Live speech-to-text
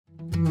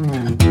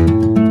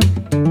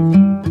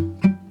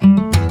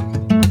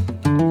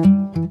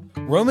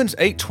Romans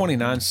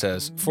 8:29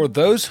 says, "For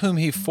those whom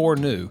he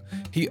foreknew,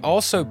 he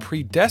also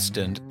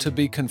predestined to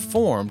be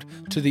conformed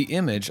to the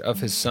image of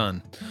his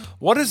Son."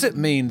 What does it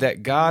mean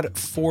that God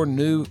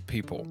foreknew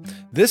people?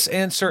 This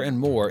answer and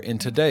more in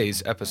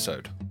today's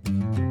episode.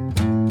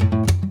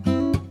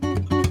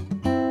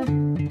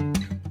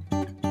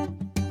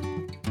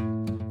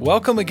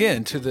 Welcome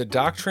again to the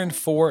Doctrine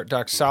for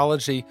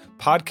Doxology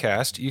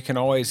podcast. You can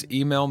always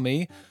email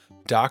me,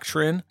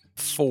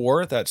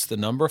 doctrine4, that's the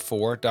number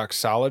 4,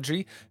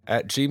 doxology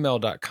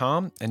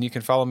 @gmail.com, and you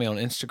can follow me on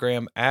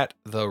Instagram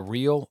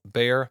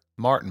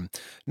 @TheRealBearMartin.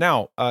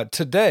 Now,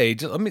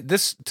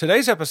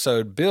 today's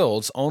episode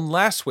builds on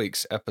last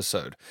week's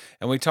episode,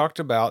 and we talked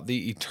about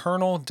the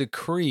eternal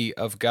decree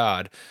of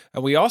God,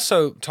 and we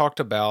also talked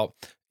about,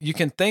 you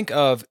can think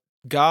of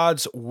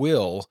God's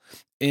will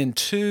in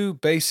two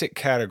basic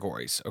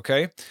categories,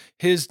 okay?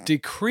 His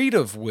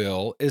decretive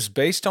will is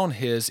based on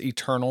his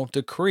eternal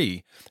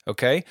decree,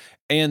 okay?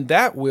 And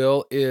that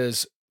will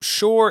is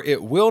sure,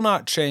 it will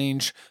not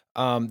change.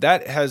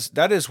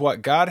 That is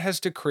what God has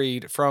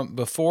decreed from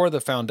before the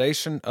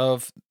foundation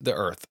of the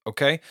earth,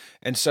 okay?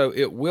 And so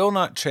it will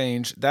not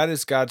change. That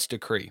is God's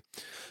decree.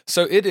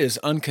 So it is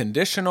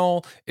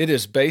unconditional. It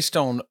is based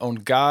on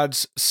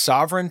God's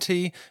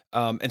sovereignty.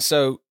 And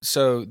so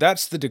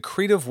that's the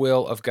decretive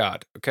will of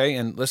God, okay?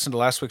 And listen to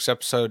last week's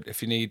episode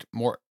if you need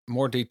more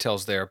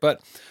details there.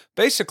 But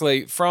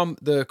basically, from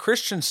the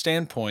Christian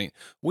standpoint,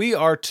 we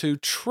are to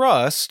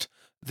trust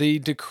the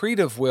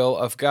decretive will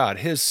of God,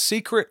 his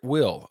secret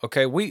will,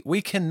 okay?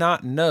 We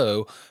cannot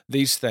know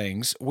these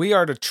things. We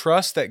are to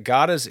trust that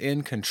God is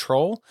in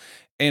control,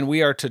 and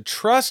we are to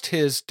trust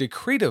his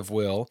decretive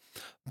will,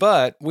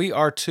 but we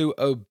are to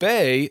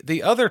obey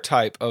the other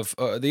type of,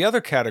 the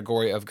other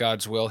category of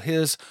God's will,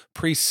 his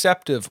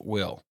preceptive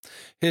will.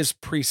 His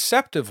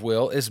preceptive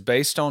will is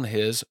based on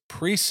his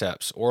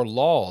precepts or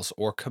laws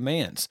or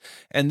commands.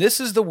 And this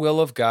is the will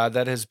of God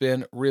that has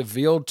been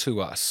revealed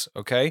to us,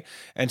 okay?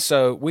 And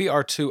so we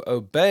are to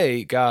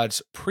obey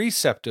God's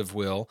preceptive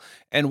will,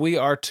 and we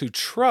are to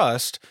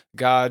trust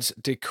God's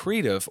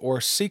decretive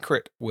or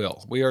secret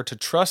will. We are to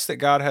trust that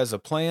God has a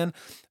plan,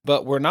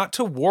 but we're not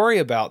to worry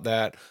about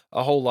that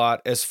a whole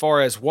lot as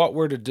far as what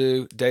we're to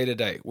do day to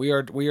day. We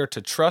are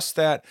to trust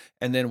that,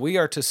 and then we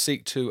are to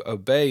seek to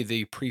obey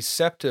the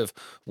preceptive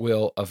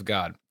will of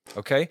God.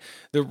 Okay?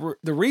 The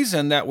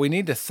reason that we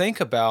need to think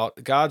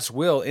about God's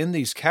will in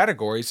these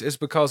categories is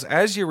because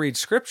as you read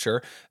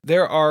Scripture,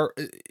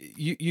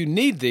 you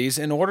need these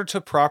in order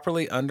to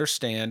properly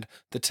understand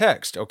the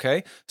text,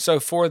 okay? So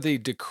for the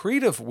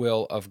decretive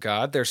will of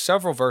God, there's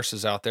several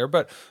verses out there,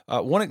 but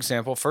one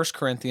example, 1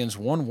 Corinthians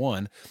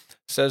 1:1,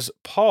 says,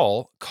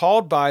 Paul,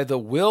 called by the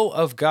will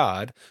of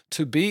God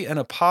to be an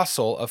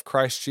apostle of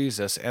Christ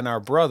Jesus, and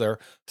our brother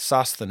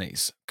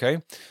Sosthenes.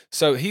 Okay,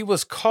 so he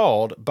was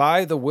called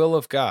by the will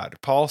of God.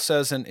 Paul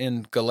says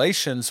in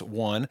Galatians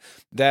 1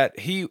 that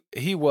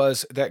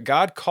that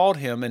God called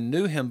him and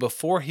knew him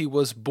before he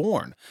was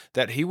born,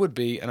 that he would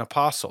be an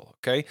apostle.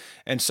 Okay,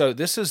 and so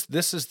this is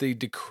the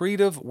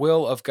decretive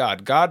will of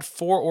God. God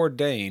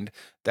foreordained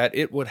that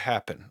it would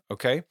happen,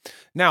 okay?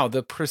 Now,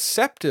 the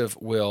preceptive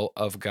will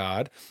of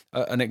God,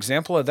 an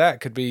example of that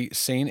could be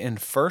seen in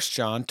 1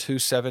 John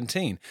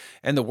 2:17.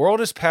 And the world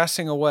is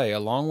passing away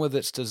along with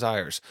its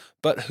desires,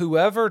 but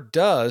whoever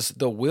does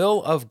the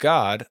will of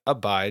God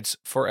abides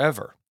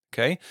forever,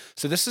 okay?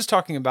 So this is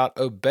talking about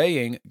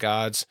obeying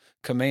God's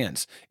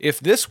commands. If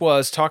this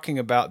was talking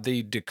about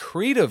the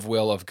decretive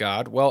will of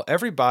God, well,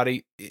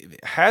 everybody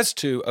has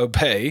to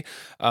obey,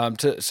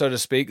 so to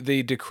speak,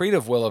 the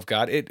decretive will of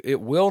God.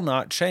 It will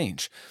not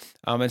change.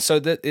 And so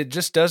that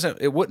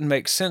it wouldn't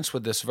make sense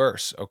with this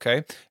verse,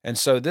 okay? And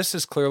so this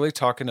is clearly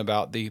talking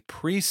about the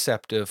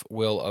preceptive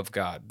will of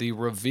God, the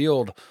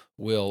revealed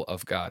will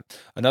of God.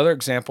 Another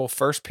example,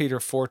 1 Peter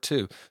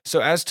 4:2.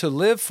 So as to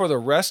live for the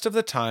rest of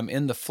the time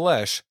in the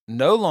flesh,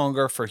 no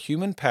longer for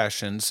human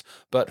passions,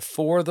 but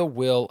for the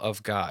will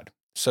of God.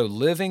 So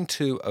living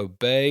to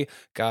obey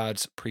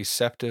God's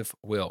preceptive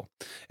will.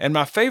 And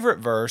my favorite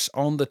verse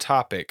on the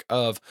topic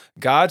of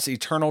God's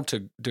eternal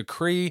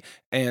decree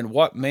and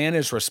what man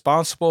is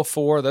responsible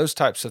for, those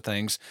types of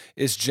things,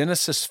 is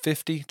Genesis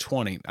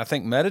 50:20. I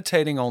think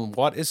meditating on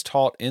what is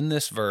taught in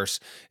this verse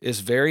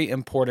is very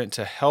important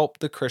to help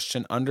the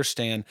Christian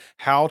understand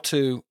how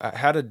to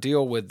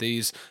deal with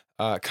these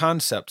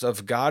concepts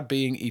of God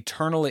being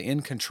eternally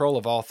in control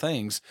of all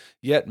things,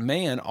 yet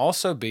man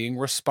also being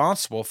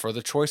responsible for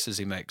the choices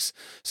he makes.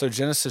 So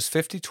Genesis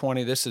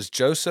 50:20, this is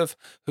Joseph,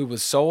 who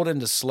was sold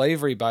into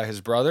slavery by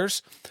his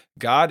brothers.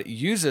 God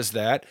uses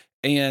that,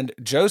 and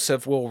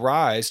Joseph will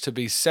rise to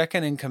be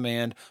second in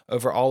command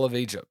over all of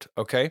Egypt,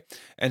 okay?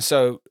 And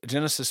so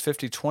Genesis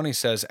 50:20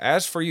 says,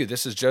 as for you,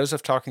 this is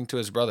Joseph talking to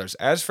his brothers,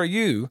 as for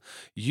you,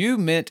 you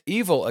meant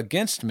evil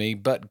against me,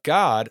 but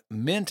God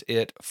meant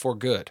it for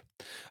good.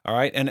 All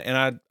right,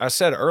 and I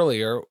said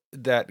earlier,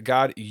 that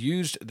God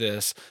used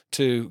this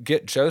to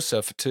get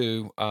Joseph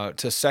to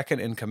second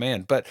in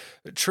command. But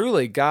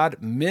truly, God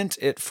meant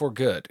it for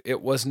good.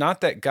 It was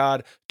not that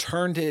God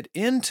turned it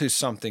into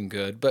something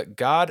good, but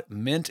God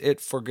meant it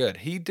for good.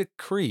 He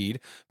decreed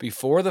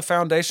before the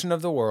foundation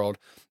of the world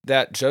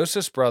that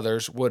Joseph's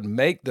brothers would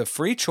make the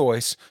free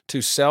choice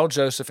to sell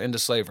Joseph into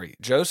slavery.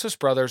 Joseph's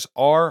brothers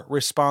are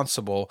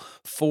responsible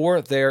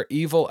for their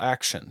evil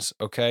actions,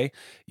 okay?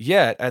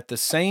 Yet, at the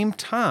same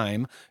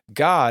time,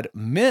 God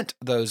meant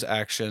those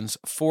actions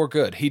for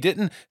good. He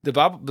didn't, the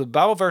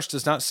Bible verse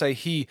does not say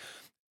he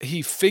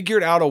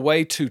figured out a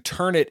way to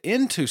turn it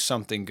into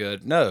something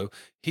good. No,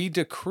 he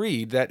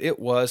decreed that it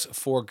was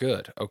for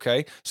good,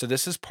 okay? So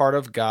this is part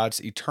of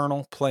God's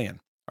eternal plan,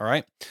 all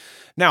right?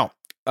 Now,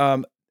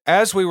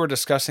 as we were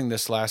discussing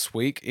this last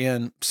week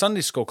in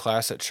Sunday school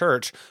class at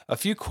church, a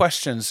few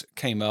questions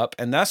came up,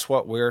 and that's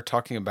what we're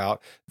talking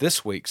about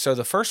this week. So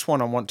the first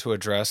one I want to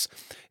address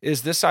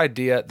is this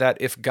idea that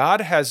if God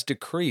has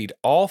decreed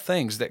all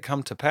things that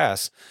come to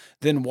pass,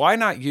 then why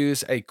not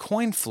use a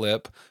coin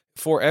flip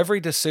for every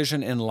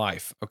decision in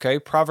life? Okay,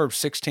 Proverbs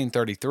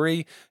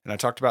 16:33, and I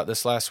talked about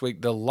this last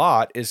week, the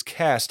lot is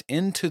cast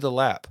into the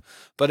lap,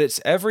 but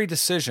its every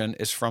decision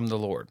is from the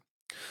Lord.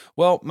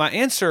 Well, my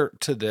answer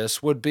to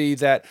this would be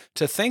that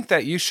to think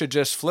that you should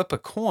just flip a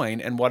coin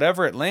and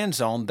whatever it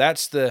lands on,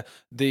 that's the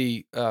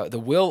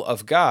will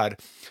of God.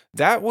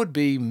 That would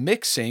be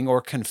mixing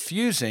or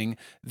confusing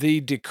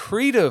the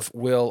decretive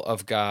will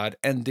of God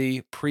and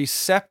the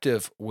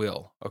preceptive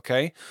will.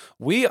 Okay,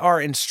 we are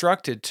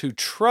instructed to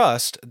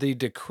trust the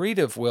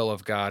decretive will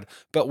of God,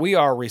 but we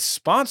are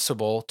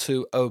responsible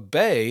to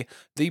obey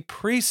the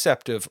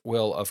preceptive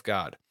will of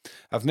God.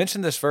 I've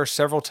mentioned this verse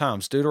several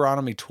times.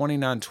 Deuteronomy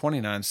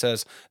 29:29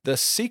 says, "The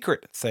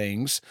secret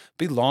things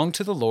belong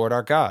to the Lord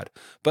our God,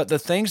 but the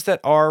things that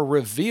are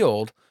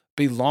revealed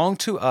belong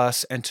to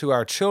us and to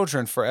our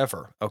children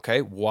forever."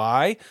 Okay,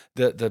 why?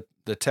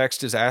 The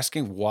text is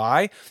asking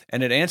why,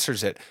 and it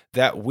answers it,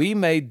 that we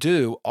may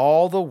do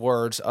all the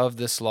words of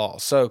this law.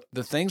 So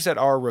the things that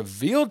are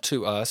revealed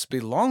to us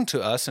belong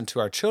to us and to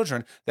our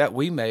children, that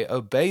we may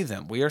obey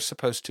them. We are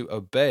supposed to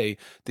obey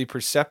the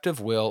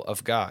preceptive will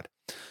of God.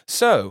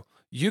 So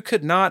you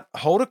could not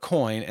hold a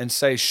coin and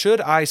say,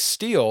 should I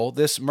steal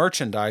this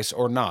merchandise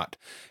or not?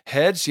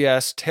 Heads,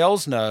 yes,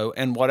 tails, no,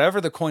 and whatever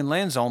the coin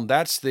lands on,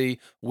 that's the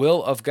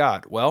will of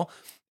God. Well,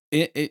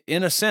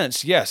 in a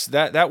sense, yes,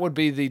 that would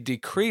be the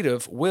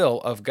decretive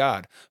will of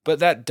God. But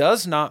that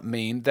does not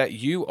mean that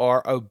you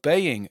are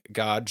obeying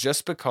God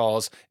just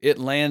because it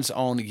lands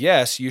on,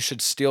 yes, you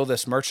should steal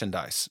this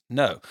merchandise.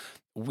 No,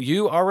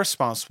 you are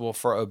responsible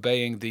for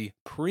obeying the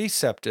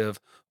preceptive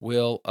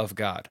will of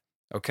God.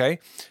 Okay,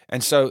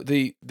 and so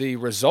the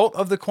result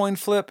of the coin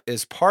flip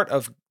is part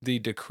of the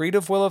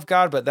decretive will of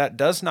God, but that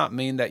does not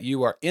mean that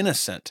you are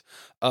innocent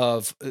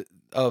of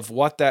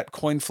what that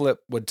coin flip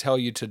would tell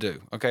you to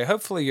do. Okay,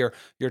 hopefully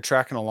you're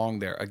tracking along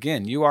there.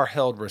 Again, you are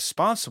held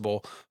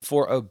responsible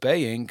for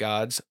obeying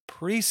God's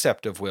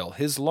preceptive will,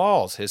 His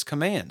laws, His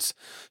commands.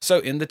 So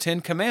in the 10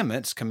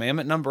 Commandments,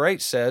 commandment number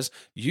 8 says,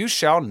 "You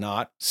shall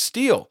not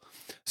steal."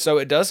 So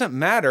it doesn't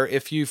matter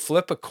if you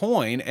flip a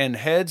coin and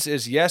heads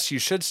is yes, you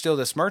should steal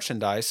this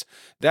merchandise.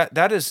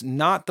 That is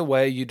not the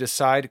way you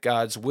decide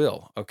God's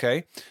will,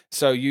 okay?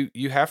 So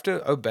you have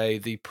to obey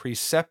the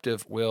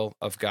preceptive will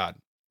of God.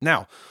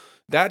 Now,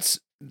 that's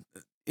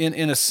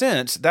in a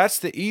sense, that's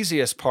the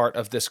easiest part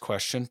of this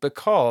question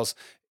because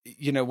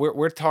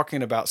we're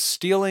talking about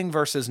stealing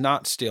versus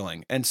not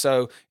stealing. And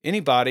so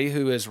anybody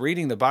who is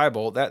reading the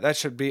Bible, that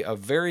should be a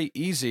very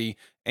easy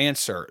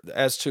answer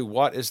as to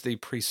what is the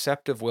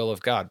preceptive will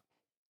of God.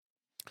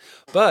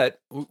 But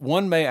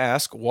one may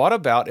ask, what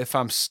about if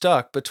I'm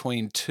stuck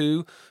between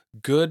two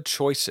good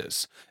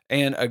choices?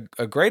 And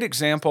a great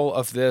example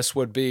of this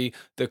would be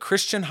the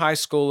Christian high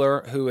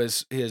schooler who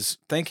is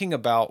thinking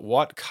about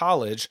what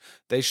college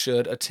they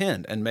should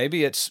attend. And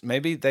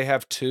maybe they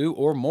have two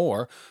or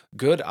more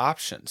good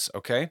options,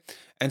 okay?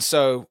 And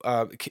so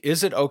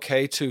is it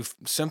okay to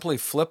simply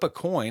flip a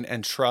coin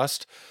and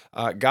trust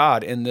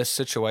God in this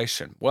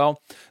situation?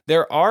 Well,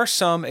 there are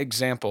some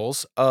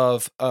examples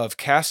of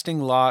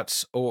casting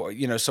lots, or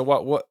so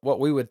what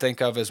we would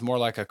think of as more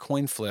like a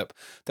coin flip.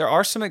 There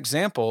are some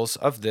examples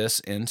of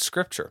this in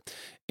Scripture.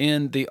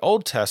 In the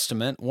Old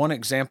Testament, one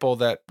example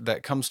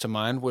that comes to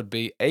mind would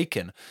be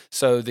Achan.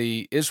 So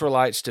the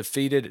Israelites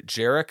defeated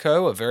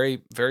Jericho, a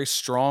very, very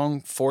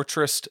strong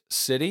fortress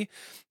city.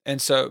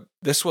 And so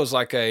this was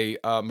like a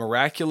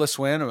miraculous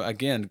win.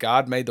 Again,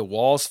 God made the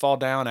walls fall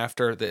down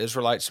after the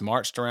Israelites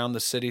marched around the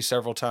city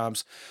several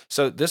times.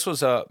 So this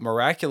was a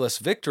miraculous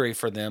victory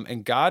for them.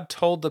 And God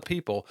told the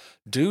people,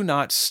 do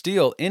not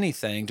steal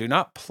anything. Do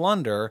not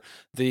plunder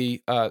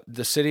the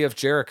city of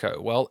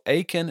Jericho. Well,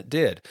 Achan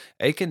did.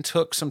 Achan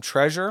took some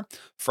treasure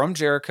from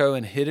Jericho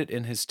and hid it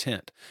in his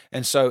tent.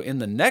 And so in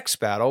the next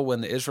battle,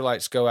 when the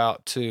Israelites go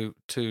out to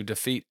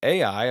defeat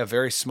Ai, a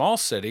very small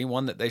city,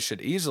 one that they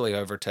should easily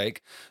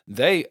overtake,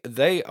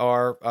 they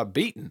are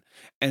beaten,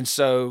 and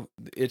so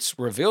it's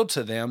revealed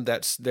to them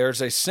that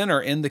there's a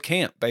sinner in the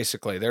camp.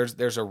 Basically,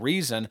 there's a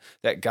reason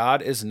that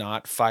God is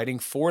not fighting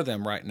for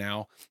them right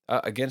now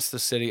against the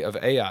city of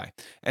Ai,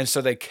 and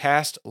so they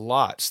cast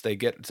lots. They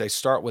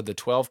start with the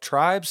 12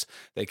 tribes.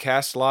 They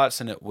cast lots,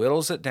 and it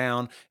whittles it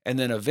down, and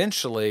then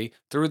eventually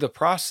through the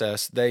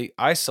process they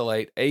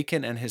isolate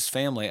Achan and his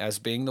family as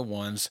being the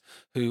ones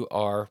who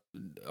are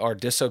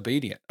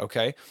disobedient.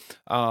 Okay,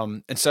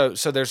 and so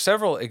there's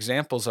several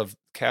examples of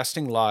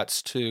casting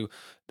lots to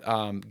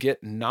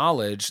get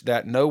knowledge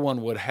that no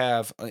one would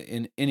have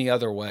in any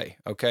other way.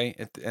 Okay,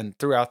 and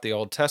throughout the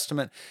Old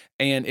Testament,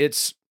 and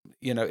it's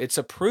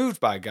approved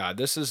by God.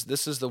 This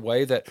is the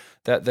way that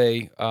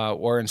they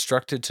were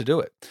instructed to do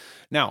it.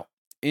 Now,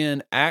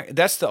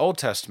 that's the Old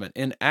Testament.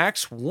 In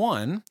Acts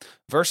 1,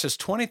 verses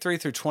 23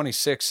 through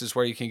 26 is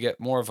where you can get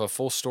more of a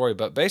full story.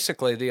 But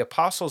basically, the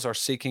apostles are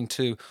seeking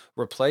to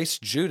replace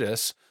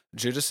Judas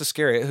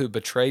Iscariot, who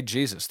betrayed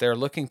Jesus. They're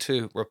looking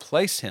to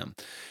replace him.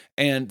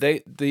 And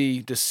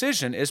the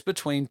decision is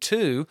between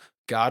two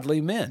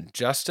godly men,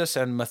 Justus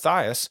and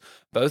Matthias.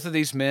 Both of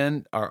these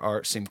men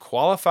seem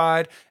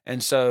qualified,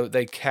 and so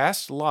they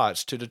cast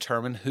lots to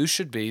determine who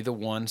should be the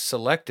one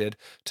selected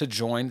to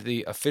join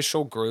the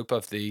official group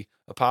of the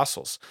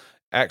apostles.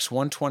 Acts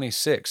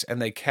 1:26,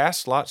 and they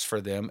cast lots for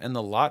them, and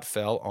the lot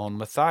fell on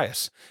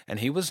Matthias, and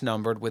he was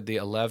numbered with the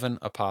 11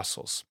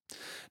 apostles.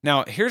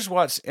 Now, here's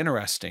what's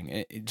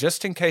interesting.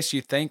 Just in case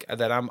you think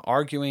that I'm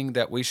arguing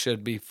that we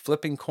should be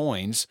flipping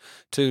coins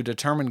to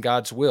determine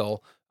God's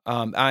will,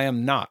 I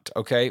am not,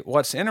 okay?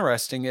 What's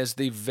interesting is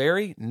the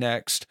very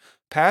next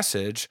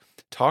passage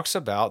talks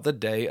about the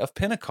day of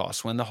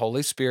Pentecost when the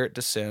Holy Spirit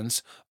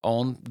descends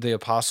on the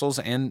apostles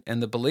and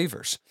the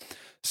believers.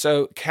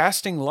 So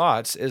casting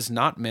lots is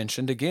not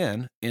mentioned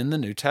again in the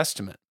New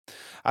Testament.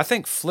 I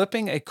think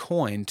flipping a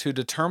coin to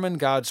determine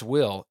God's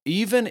will,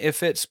 even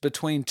if it's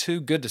between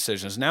two good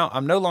decisions. Now,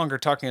 I'm no longer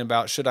talking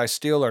about should I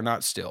steal or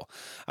not steal.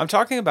 I'm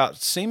talking about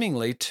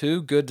seemingly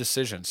two good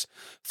decisions.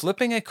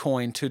 Flipping a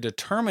coin to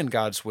determine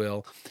God's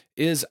will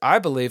is, I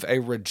believe, a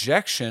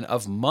rejection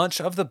of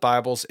much of the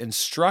Bible's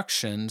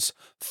instructions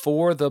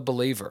for the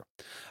believer.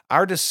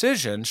 Our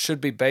decision should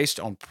be based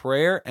on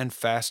prayer and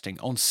fasting,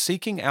 on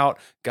seeking out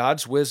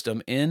God's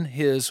wisdom in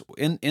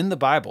the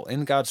Bible,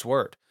 in God's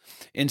Word,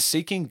 in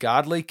seeking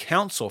godly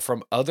counsel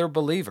from other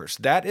believers.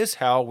 That is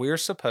how we're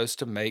supposed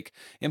to make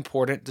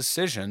important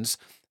decisions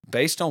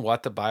based on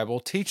what the Bible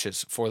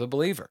teaches for the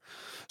believer.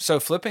 So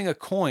flipping a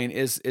coin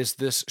is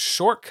this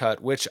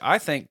shortcut, which I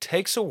think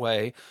takes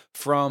away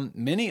from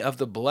many of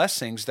the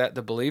blessings that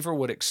the believer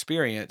would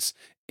experience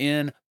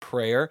in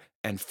prayer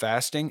and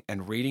fasting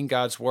and reading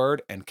God's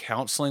Word and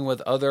counseling with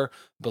other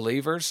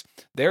believers.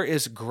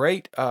 There's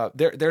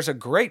a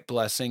great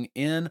blessing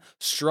in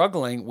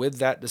struggling with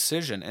that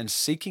decision and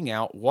seeking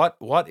out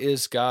what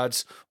is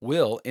God's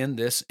will in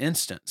this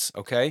instance,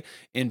 okay?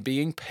 In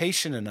being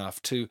patient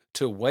enough to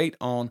wait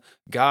on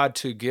God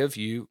to give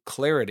you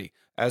clarity.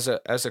 As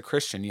a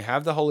Christian, you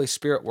have the Holy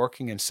Spirit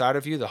working inside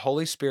of you. The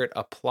Holy Spirit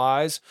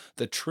applies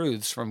the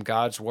truths from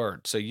God's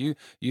Word. So you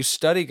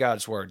study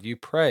God's Word, you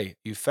pray,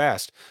 you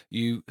fast,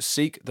 you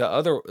seek the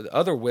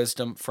other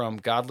wisdom from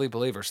godly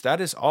believers. That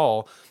is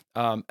all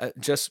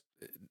just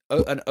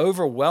an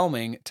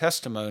overwhelming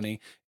testimony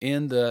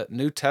in the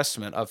New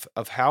Testament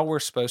of how we're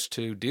supposed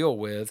to deal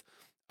with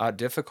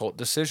difficult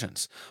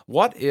decisions.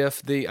 What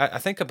if I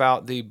think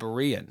about the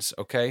Bereans,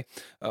 okay?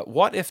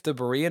 What if the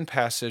Berean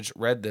passage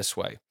read this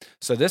way?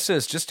 So this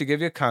is, just to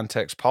give you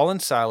context, Paul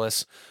and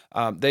Silas,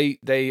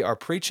 they are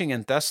preaching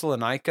in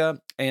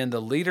Thessalonica, and the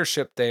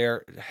leadership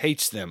there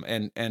hates them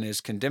and is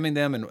condemning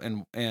them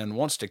and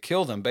wants to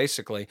kill them,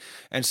 basically.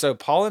 And so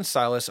Paul and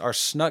Silas are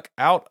snuck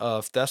out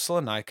of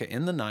Thessalonica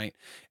in the night,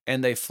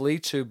 and they flee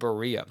to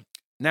Berea.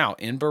 Now,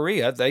 in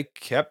Berea, they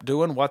kept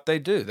doing what they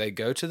do. They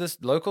go to this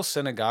local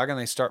synagogue and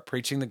they start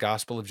preaching the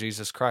gospel of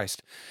Jesus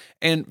Christ.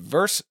 And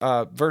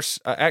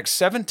Acts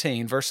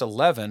 17, verse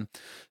 11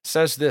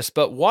 says this,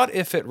 "But what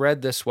if it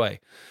read this way?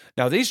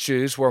 Now, these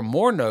Jews were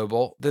more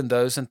noble than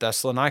those in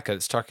Thessalonica."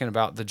 It's talking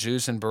about the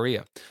Jews in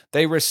Berea.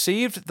 "They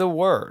received the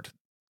word,"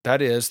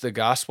 that is, the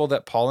gospel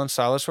that Paul and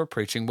Silas were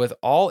preaching, "with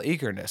all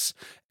eagerness,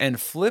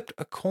 and flipped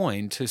a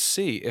coin to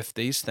see if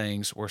these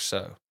things were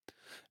so."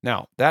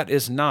 Now,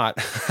 that's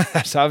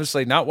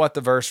obviously not what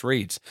the verse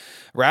reads.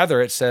 Rather,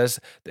 it says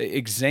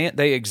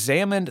they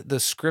examined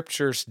the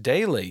scriptures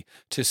daily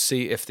to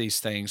see if these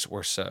things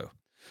were so.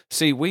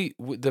 See,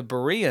 the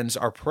Bereans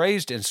are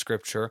praised in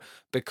Scripture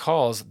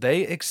because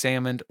they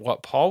examined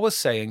what Paul was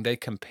saying. They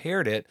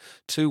compared it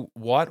to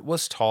what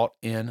was taught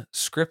in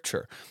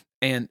Scripture.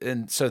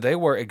 And so they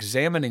were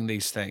examining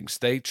these things.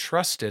 They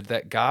trusted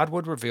that God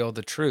would reveal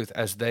the truth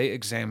as they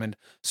examined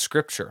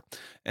Scripture.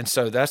 And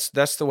so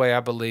that's the way I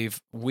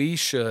believe we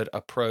should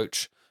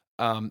approach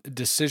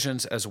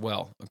decisions as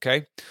well.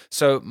 Okay.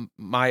 So,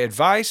 my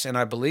advice, and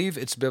I believe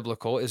it's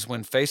biblical, is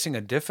when facing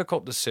a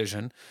difficult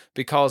decision,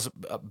 because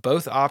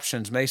both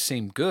options may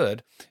seem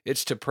good,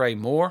 it's to pray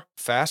more,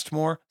 fast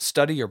more,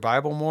 study your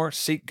Bible more,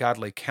 seek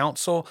godly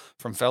counsel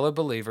from fellow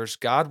believers.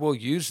 God will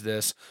use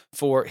this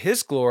for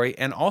His glory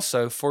and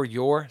also for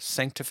your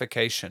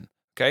sanctification.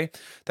 Okay,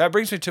 that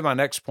brings me to my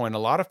next point. A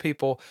lot of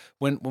people,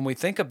 when we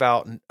think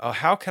about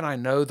how can I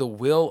know the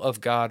will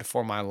of God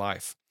for my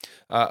life,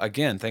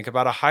 again, think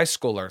about a high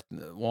schooler,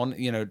 one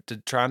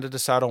trying to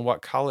decide on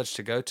what college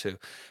to go to.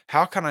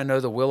 How can I know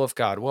the will of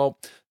God? Well,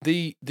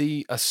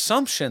 the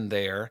assumption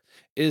there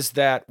is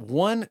that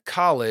one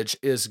college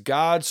is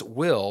God's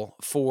will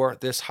for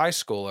this high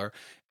schooler,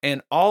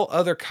 and all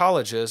other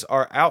colleges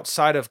are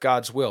outside of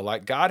God's will.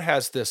 Like God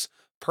has this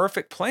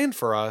perfect plan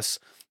for us,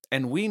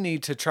 and we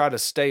need to try to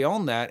stay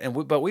on that,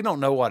 but we don't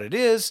know what it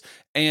is,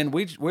 and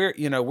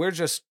we're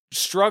just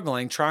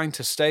struggling trying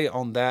to stay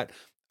on that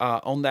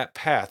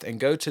path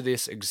and go to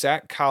this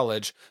exact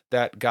college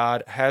that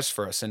God has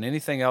for us, and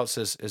anything else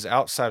is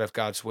outside of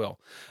God's will.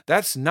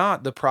 That's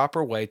not the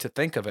proper way to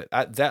think of it.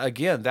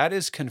 That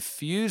is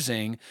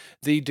confusing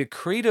the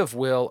decretive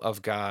will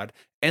of God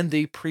and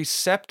the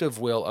preceptive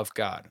will of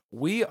God.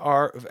 We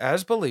are,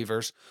 as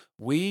believers,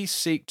 we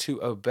seek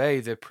to obey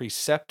the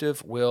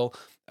preceptive will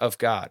of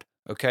God.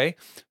 Okay?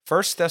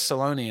 1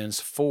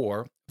 Thessalonians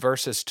 4,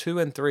 verses 2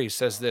 and 3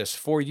 says this: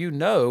 "For you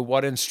know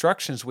what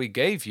instructions we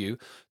gave you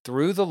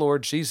through the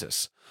Lord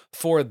Jesus.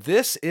 For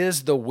this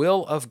is the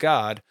will of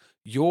God,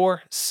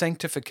 your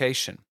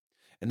sanctification."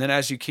 And then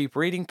as you keep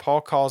reading, Paul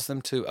calls them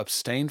to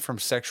abstain from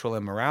sexual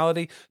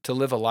immorality, to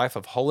live a life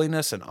of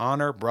holiness and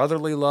honor,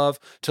 brotherly love,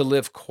 to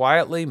live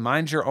quietly,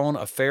 mind your own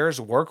affairs,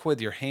 work with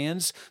your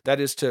hands. That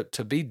is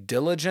to be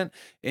diligent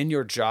in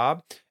your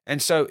job. And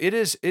so it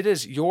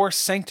is your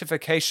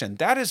sanctification.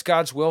 That is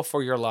God's will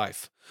for your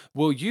life.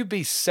 Will you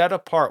be set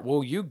apart?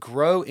 Will you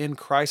grow in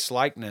Christ's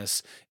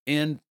likeness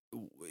in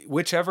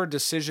whichever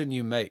decision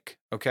you make?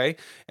 Okay.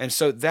 And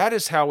so that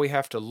is how we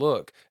have to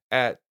look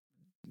at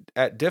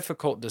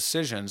difficult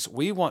decisions.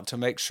 We want to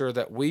make sure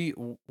that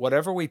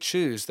whatever we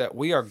choose, that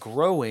we are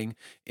growing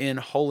in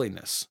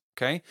holiness.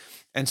 Okay.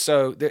 And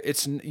so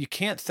you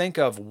can't think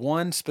of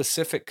one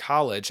specific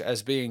college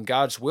as being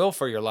God's will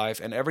for your life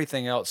and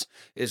everything else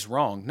is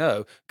wrong.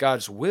 No,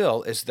 God's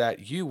will is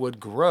that you would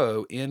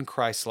grow in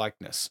Christ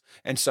likeness.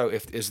 And so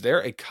is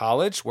there a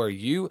college where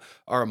you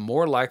are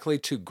more likely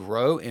to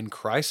grow in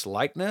Christ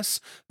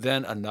likeness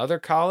than another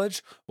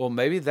college? Well,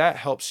 maybe that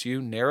helps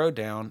you narrow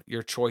down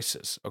your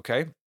choices.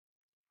 Okay.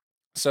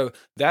 So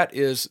that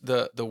is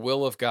the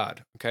will of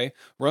God, okay?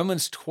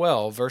 Romans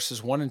 12,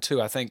 verses 1 and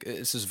 2, I think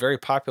this is a very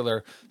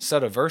popular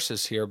set of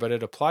verses here, but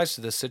it applies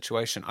to this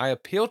situation. "I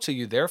appeal to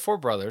you, therefore,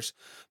 brothers,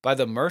 by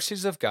the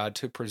mercies of God,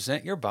 to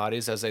present your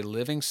bodies as a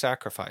living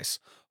sacrifice,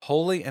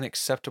 holy and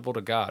acceptable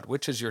to God,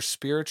 which is your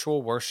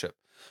spiritual worship.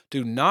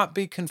 Do not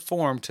be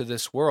conformed to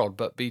this world,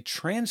 but be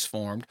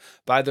transformed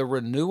by the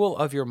renewal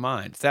of your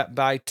mind, that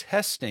by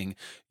testing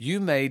you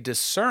may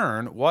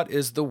discern what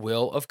is the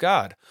will of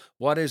God,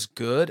 what is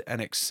good and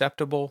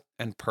acceptable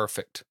and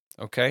perfect."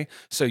 Okay?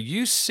 So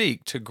you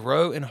seek to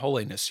grow in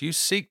holiness. You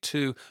seek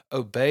to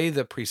obey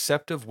the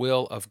preceptive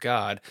will of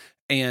God,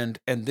 and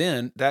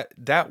then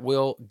that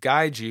will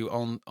guide you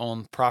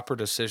on proper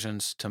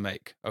decisions to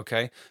make.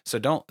 Okay? So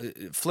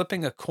don't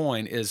flipping a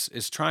coin is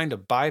trying to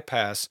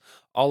bypass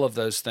all of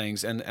those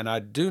things, and I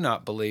do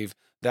not believe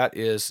that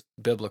is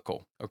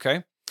biblical.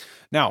 Okay?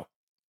 Now,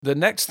 the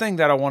next thing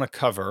that I want to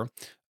cover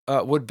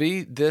would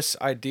be this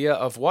idea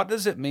of what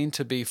does it mean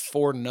to be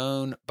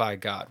foreknown by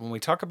God? When we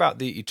talk about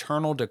the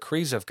eternal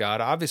decrees of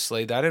God,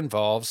 obviously that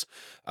involves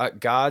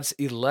God's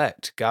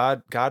elect,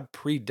 God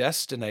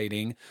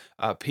predestinating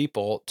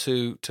people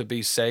to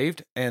be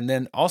saved, and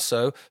then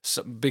also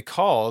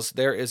because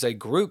there is a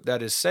group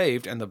that is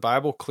saved, and the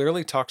Bible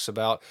clearly talks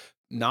about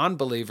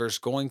non-believers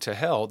going to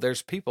hell.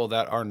 There's people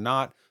that are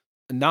not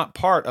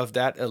part of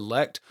that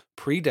elect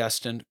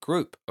predestined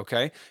group.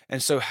 Okay.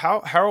 And so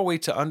how are we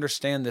to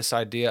understand this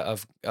idea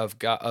of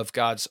God, of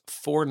God's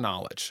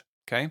foreknowledge?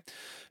 Okay.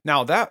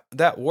 Now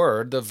that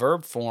word, the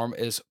verb form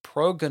is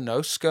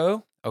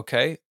prognosko.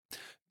 Okay.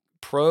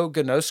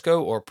 Prognosko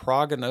or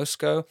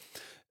prognosko.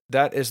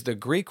 That is the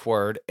Greek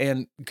word,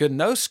 and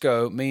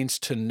gnosko means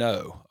to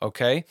know,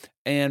 okay?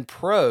 And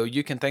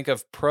you can think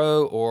of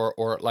pro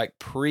or like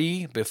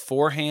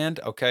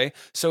beforehand, okay?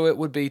 So it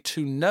would be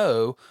to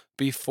know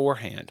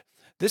beforehand.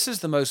 This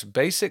is the most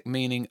basic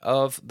meaning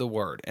of the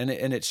word, and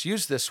it's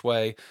used this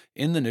way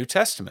in the New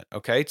Testament,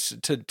 okay? It's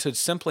to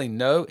simply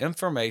know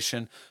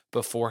information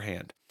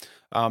beforehand.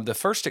 The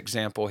first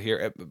example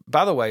here,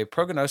 by the way,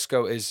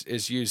 prognosko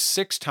is used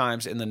 6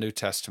 times in the New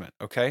Testament,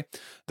 okay?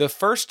 The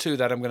first 2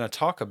 that I'm going to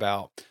talk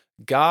about,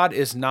 God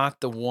is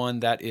not the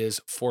one that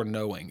is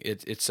foreknowing.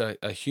 It's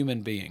a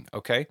human being,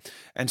 okay?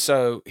 And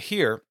so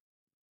here,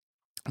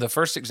 the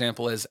first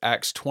example is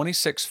Acts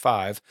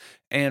 26:5,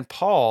 and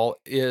Paul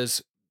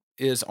is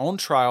is on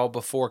trial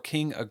before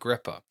King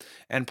Agrippa.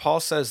 And Paul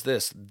says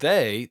this,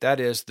 they, that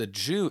is the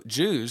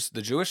Jews,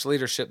 the Jewish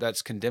leadership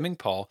that's condemning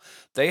Paul,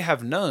 they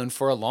have known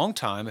for a long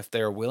time, if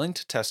they are willing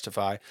to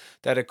testify,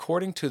 that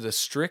according to the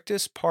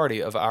strictest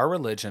party of our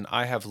religion,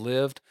 I have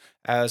lived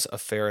as a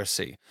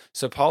Pharisee.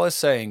 So Paul is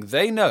saying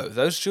they know,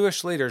 those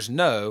Jewish leaders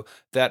know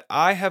that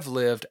I have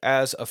lived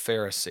as a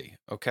Pharisee,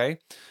 okay?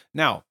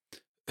 Now,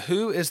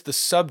 who is the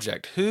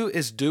subject? Who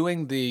is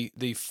doing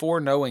the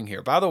foreknowing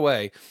here? By the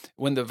way,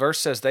 when the verse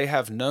says they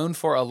have known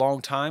for a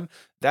long time,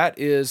 that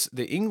is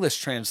the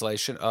English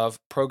translation of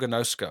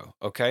prognosko,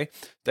 okay?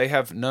 They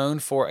have known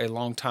for a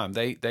long time.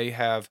 They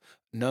have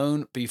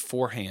known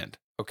beforehand,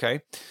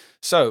 okay?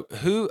 So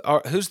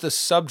who's the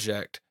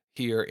subject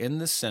here in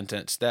the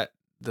sentence that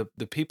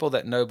the people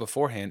that know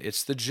beforehand?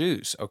 It's the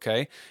Jews,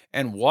 okay?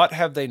 And what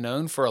have they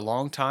known for a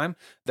long time?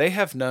 They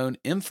have known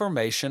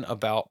information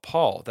about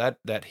Paul,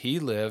 that he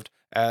lived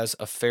as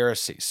a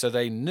Pharisee. So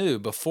they knew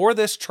before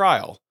this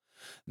trial,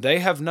 they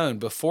have known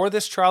before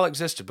this trial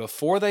existed,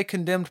 before they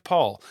condemned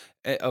Paul,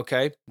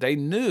 okay, they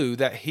knew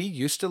that he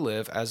used to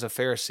live as a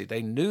Pharisee.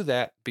 They knew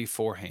that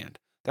beforehand.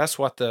 That's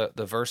what the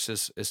verse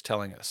is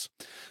telling us.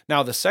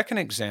 Now, the second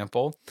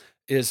example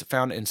is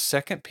found in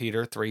 2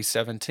 Peter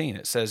 3:17.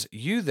 It says,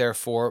 "You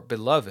therefore,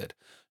 beloved,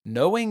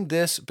 knowing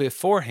this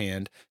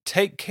beforehand,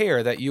 take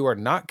care that you are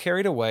not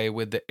carried away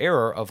with the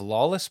error of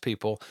lawless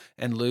people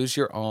and lose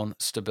your own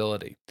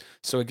stability."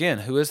 So again,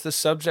 who is the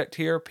subject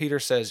here? Peter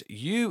says,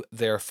 "You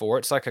therefore,"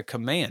 it's like a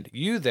command.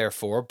 "You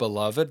therefore,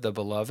 beloved," the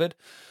beloved,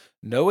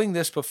 "knowing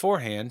this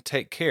beforehand,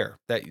 take care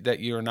that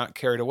you are not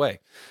carried away."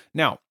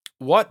 Now,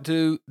 what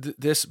do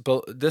this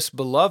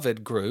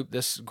beloved group,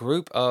 this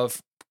group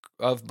of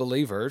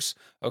believers,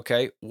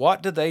 okay,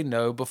 what do they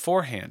know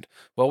beforehand?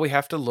 Well, we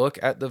have to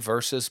look at the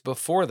verses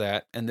before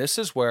that, and this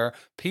is where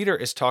Peter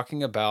is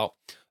talking about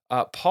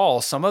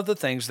Paul. Some of the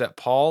things that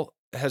Paul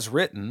has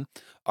written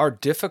are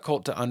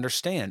difficult to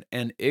understand,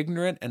 and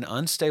ignorant and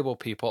unstable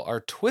people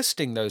are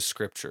twisting those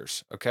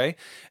scriptures, okay?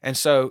 And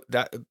so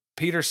that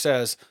Peter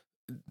says,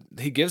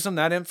 he gives them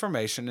that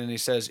information, and he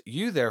says,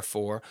 "You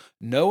therefore,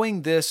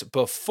 knowing this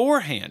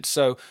beforehand."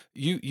 So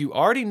you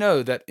already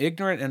know that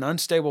ignorant and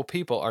unstable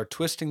people are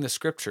twisting the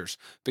scriptures.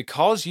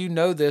 Because you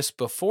know this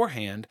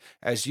beforehand,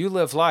 as you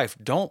live life,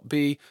 don't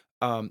be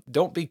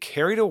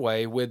carried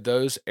away with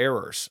those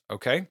errors.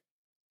 Okay.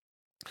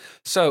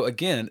 So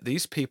again,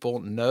 these people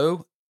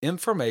know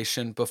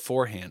information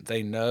beforehand.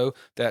 They know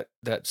that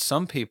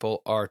some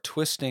people are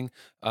twisting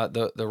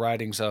the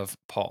writings of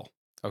Paul.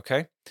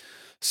 Okay.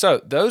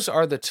 So those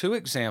are the two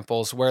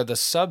examples where the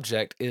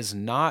subject is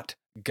not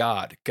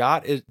God.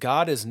 God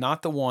is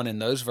not the one in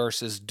those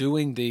verses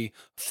doing the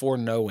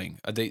foreknowing,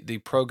 the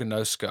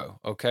prognosko.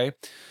 Okay.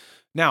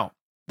 Now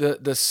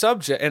the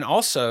subject, and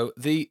also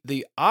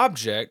the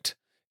object,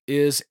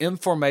 is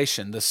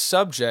information. The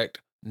subject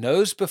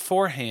knows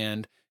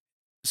beforehand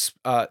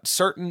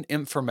certain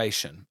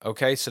information.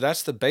 Okay, so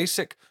that's the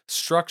basic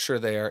structure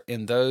there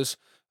in those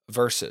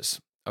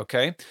verses.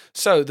 Okay,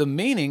 so the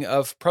meaning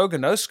of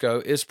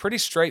prognosko is pretty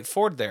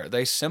straightforward there.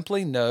 They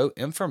simply know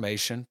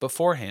information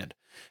beforehand.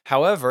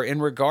 However, in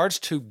regards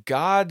to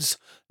God's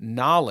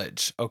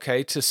knowledge,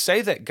 okay, to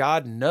say that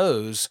God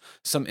knows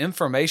some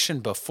information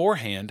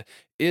beforehand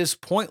is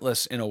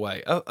pointless in a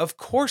way. Of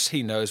course,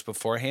 he knows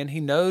beforehand.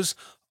 He knows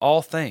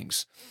all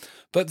things.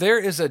 But there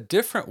is a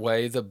different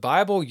way the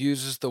Bible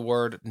uses the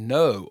word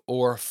know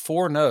or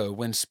foreknow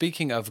when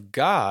speaking of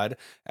God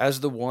as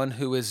the one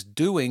who is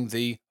doing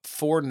the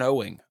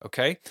foreknowing,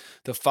 okay?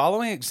 The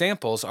following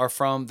examples are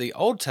from the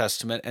Old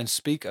Testament and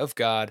speak of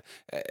God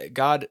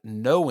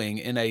knowing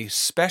in a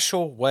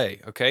special way,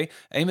 okay?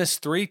 Amos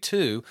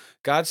 3:2,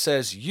 God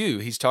says,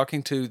 he's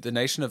talking to the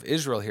nation of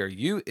Israel here,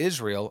 "You,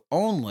 Israel,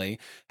 only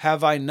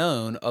have I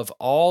known of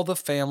all the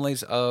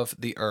families of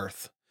the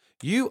earth.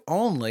 You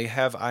only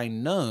have I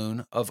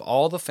known of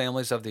all the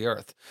families of the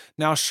earth."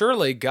 Now,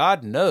 surely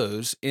God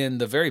knows, in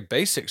the very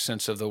basic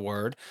sense of the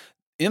word,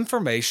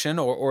 information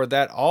or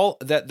that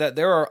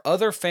there are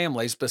other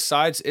families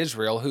besides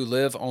Israel who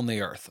live on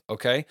the earth.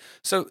 Okay,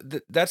 so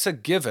that's a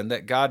given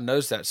that God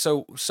knows that.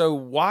 So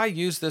why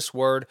use this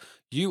word?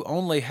 You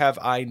only have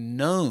I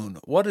known.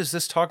 What is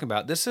this talking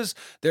about? This is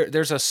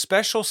there's a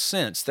special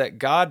sense that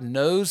God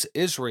knows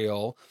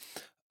Israel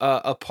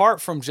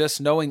apart from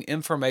just knowing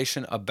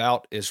information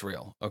about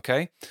Israel,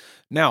 okay?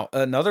 Now,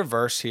 another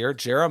verse here,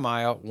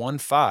 Jeremiah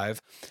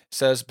 1:5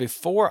 says,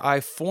 "Before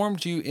I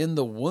formed you in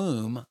the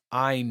womb,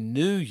 I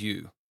knew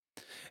you.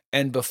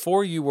 And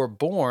before you were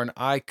born,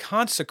 I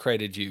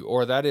consecrated you,"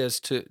 or that is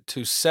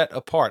to set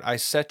apart. I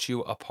set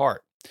you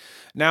apart.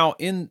 Now,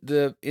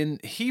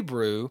 in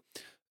Hebrew,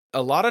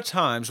 a lot of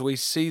times we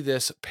see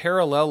this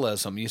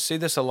parallelism. You see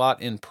this a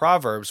lot in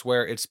Proverbs,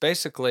 where it's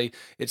basically,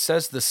 it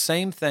says the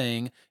same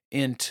thing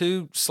in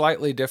two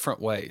slightly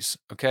different ways.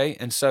 Okay.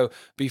 And so,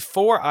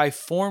 "Before I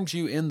formed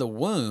you in the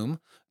womb,"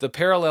 the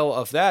parallel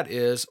of that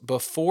is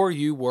before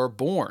you were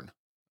born.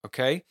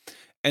 Okay.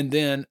 And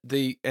then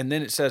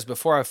it says,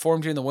 "Before I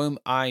formed you in the womb,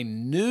 I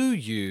knew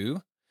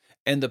you."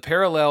 And the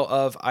parallel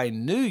of I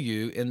knew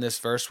you in this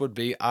verse would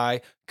be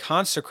I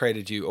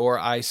consecrated you or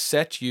I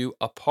set you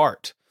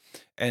apart.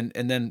 And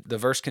then the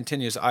verse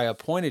continues, I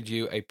appointed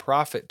you a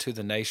prophet to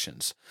the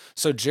nations.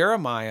 So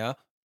Jeremiah,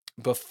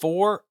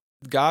 before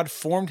God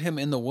formed him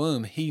in the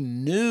womb, he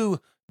knew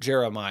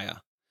Jeremiah.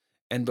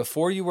 And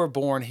before you were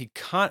born,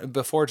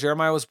 before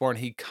Jeremiah was born,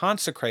 he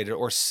consecrated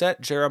or set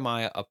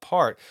Jeremiah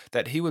apart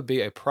that he would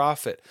be a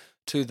prophet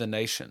to the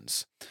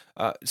nations.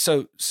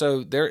 So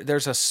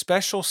there's a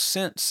special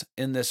sense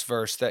in this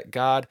verse that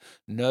God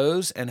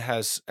knows and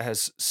has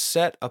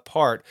set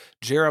apart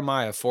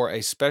Jeremiah for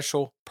a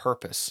special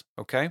purpose.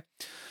 Okay.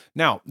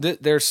 Now,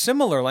 there's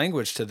similar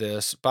language to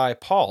this by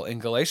Paul in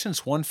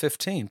Galatians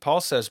 1:15. Paul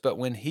says, "But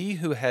when he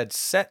who had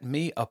set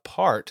me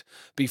apart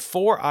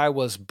before I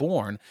was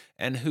born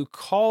and who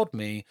called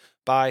me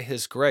by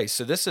his grace."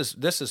 So this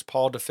is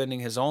Paul defending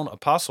his own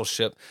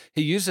apostleship.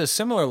 He uses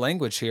similar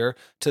language here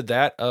to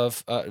that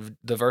of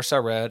the verse I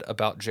read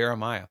about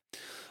Jeremiah.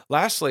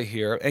 Lastly,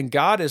 here, and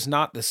God is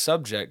not the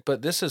subject,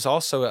 but this is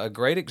also a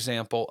great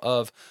example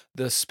of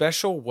the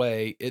special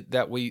way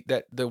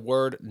that the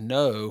word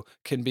know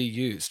can be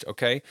used.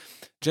 Okay,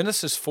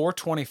 Genesis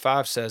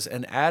 4:25 says,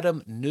 "And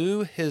Adam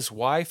knew his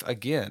wife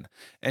again,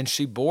 and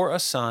she bore a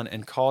son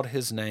and called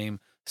his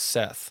name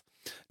Seth."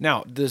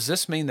 Now, does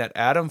this mean that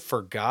Adam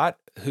forgot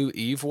who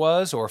Eve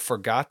was, or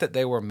forgot that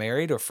they were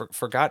married, or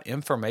forgot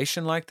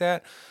information like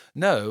that?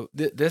 No,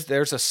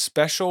 there's a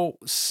special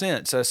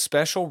sense, a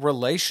special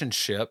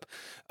relationship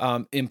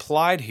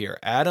implied here.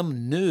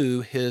 Adam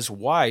knew his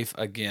wife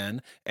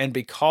again, and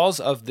because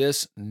of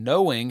this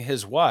knowing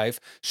his wife,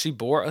 she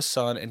bore a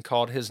son and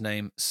called his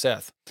name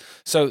Seth.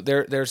 So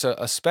there's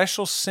a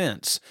special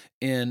sense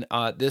in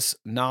this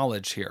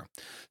knowledge here.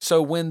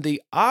 So when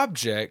the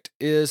object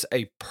is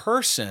a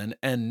person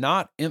and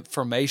not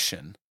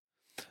information,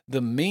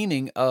 the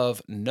meaning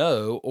of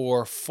know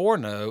or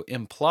foreknow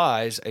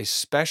implies a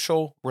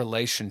special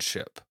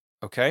relationship.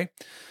 Okay?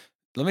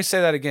 Let me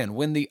say that again.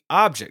 When the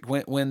object,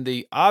 when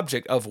the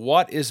object of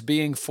what is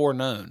being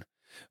foreknown,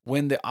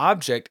 when the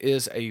object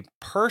is a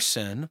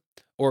person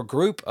or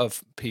group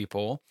of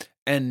people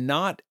and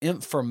not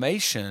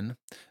information,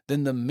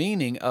 then the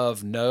meaning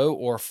of know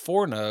or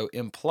foreknow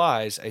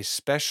implies a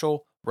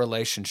special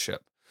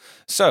relationship.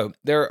 So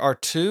there are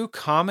two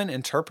common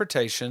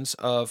interpretations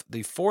of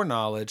the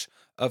foreknowledge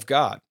of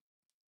God.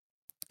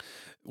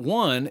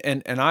 One,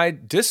 and I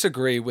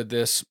disagree with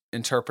this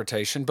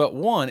interpretation, but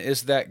one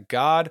is that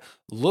God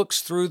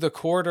looks through the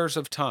corridors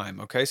of time.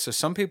 Okay, so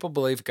some people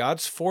believe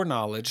God's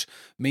foreknowledge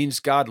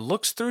means God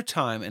looks through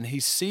time and he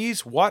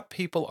sees what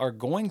people are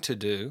going to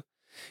do.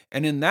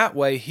 And in that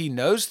way, he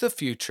knows the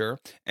future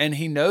and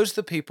he knows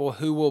the people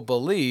who will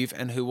believe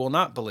and who will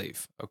not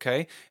believe.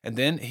 Okay, and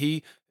then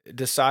he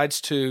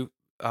decides to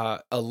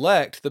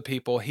elect the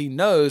people he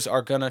knows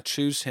are going to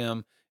choose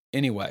him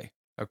anyway.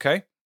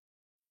 Okay.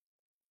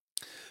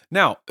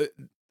 Now,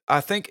 I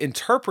think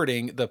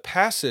interpreting the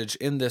passage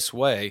in this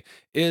way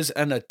is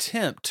an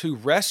attempt to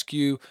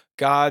rescue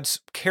God's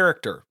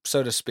character,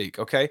 so to speak.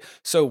 Okay.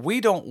 So we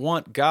don't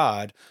want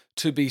God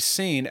to be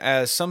seen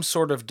as some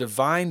sort of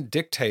divine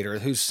dictator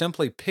who's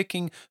simply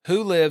picking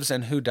who lives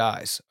and who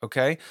dies.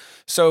 Okay.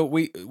 So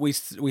we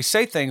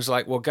say things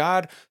like, well,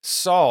 God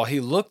saw, he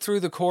looked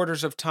through the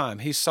corridors of time.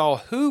 He saw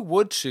who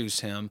would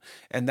choose him.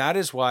 And that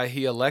is why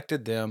he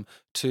elected them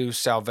to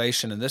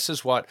salvation. And this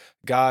is what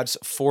God's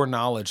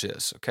foreknowledge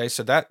is. Okay.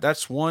 So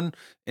that's one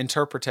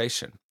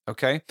interpretation.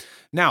 Okay.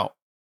 Now,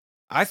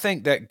 I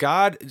think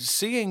that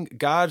seeing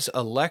God's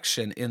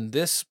election in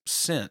this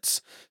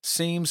sense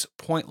seems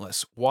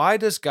pointless. Why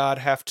does God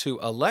have to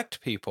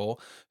elect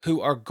people who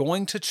are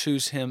going to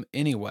choose him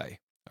anyway?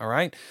 All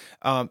right.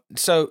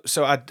 So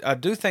I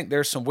do think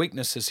there's some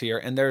weaknesses here,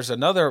 and there's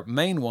another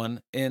main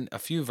one in a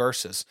few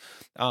verses.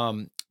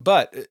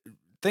 But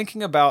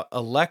thinking about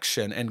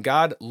election, and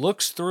God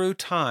looks through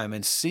time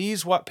and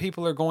sees what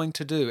people are going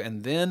to do,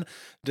 and then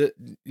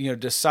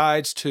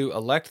decides to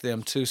elect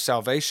them to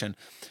salvation.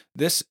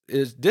 This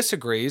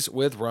disagrees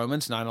with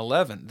Romans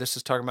 9:11. This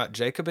is talking about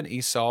Jacob and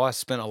Esau. I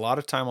spent a lot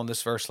of time on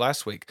this verse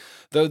last week.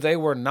 Though they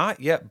were not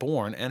yet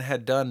born and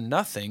had done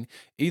nothing,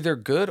 either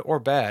good or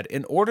bad,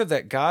 in order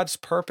that God's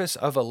purpose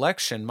of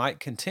election might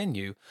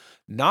continue,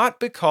 not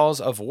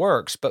because of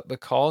works, but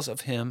because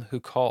of him who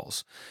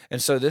calls. And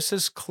so this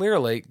is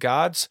clearly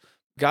God's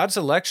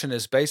election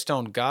is based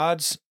on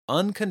God's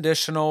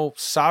unconditional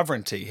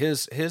sovereignty,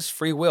 his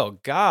free will.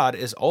 God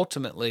is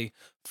ultimately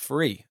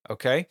free,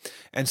 okay?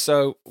 And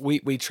so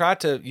we try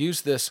to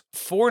use this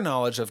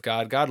foreknowledge of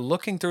God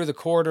looking through the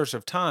corridors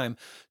of time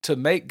to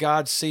make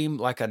God seem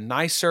like a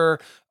nicer,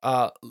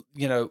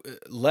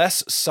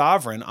 less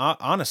sovereign,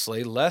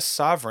 honestly, less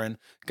sovereign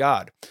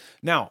God.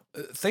 Now,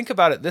 think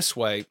about it this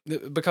way,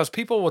 because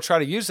people will try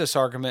to use this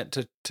argument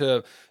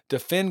to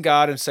defend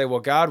God and say, well,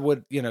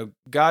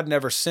 God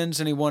never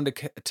sends anyone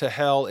to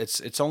hell.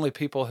 It's only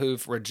people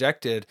who've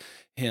rejected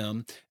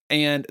him.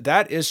 And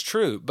that is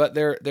true, but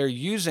they're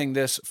using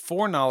this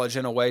foreknowledge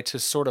in a way to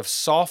sort of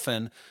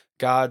soften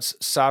God's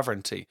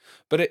sovereignty.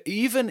 But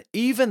even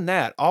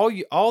that,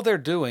 all they're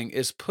doing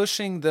is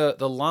pushing the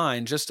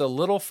line just a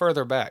little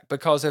further back.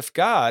 Because if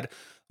God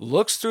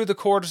looks through the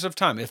quarters of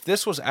time, if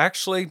this was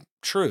actually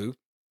true,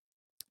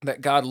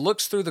 that God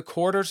looks through the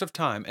quarters of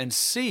time and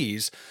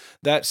sees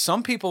that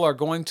some people are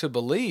going to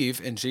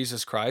believe in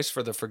Jesus Christ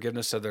for the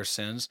forgiveness of their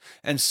sins,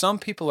 and some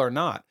people are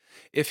not.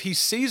 If he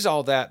sees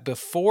all that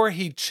before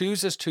he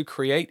chooses to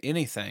create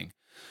anything,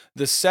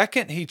 the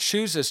second he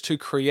chooses to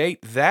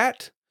create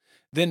that,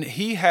 then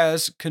he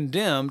has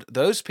condemned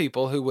those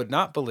people who would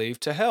not believe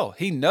to hell.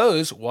 He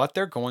knows what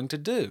they're going to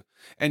do.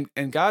 And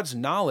God's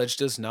knowledge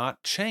does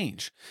not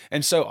change.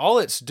 And so all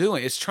it's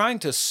doing is trying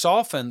to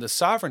soften the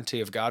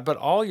sovereignty of God, but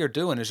all you're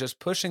doing is just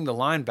pushing the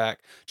line back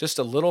just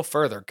a little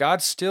further.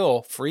 God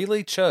still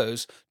freely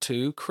chose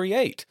to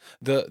create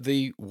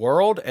the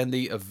world and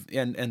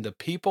the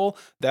people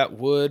that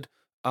would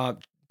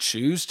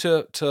choose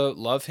to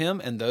love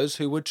him and those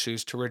who would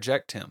choose to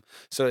reject him.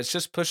 So it's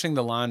just pushing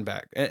the line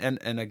back.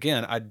 And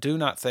again, I do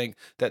not think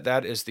that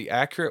that is the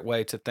accurate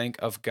way to think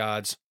of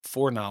God's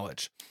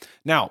foreknowledge.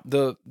 Now,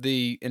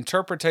 the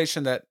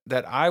interpretation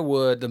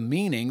the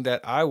meaning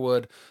that I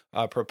would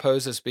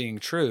propose as being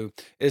true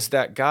is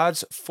that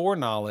God's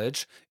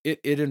foreknowledge,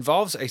 it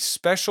involves a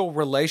special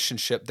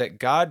relationship that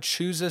God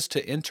chooses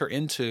to enter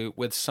into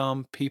with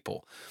some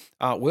people.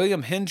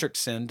 William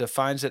Hendrickson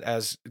defines it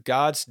as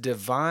God's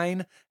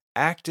divine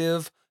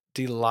active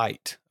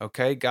delight.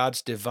 Okay,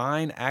 God's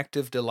divine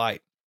active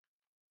delight.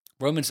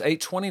 Romans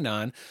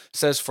 8:29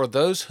 says, "For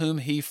those whom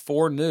he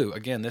foreknew,"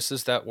 again, this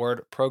is that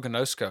word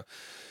prognosko,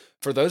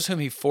 "for those whom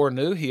he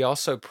foreknew, he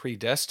also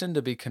predestined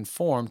to be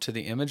conformed to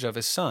the image of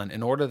his Son,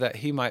 in order that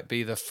he might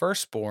be the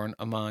firstborn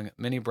among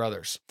many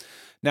brothers."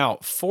 Now,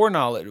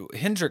 foreknowledge,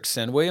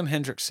 William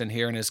Hendrickson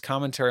here in his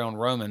commentary on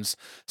Romans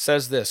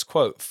says this,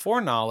 quote,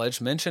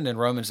 "Foreknowledge mentioned in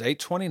Romans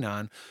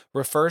 8:29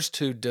 refers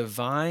to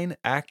divine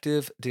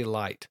active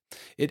delight.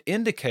 It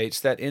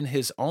indicates that in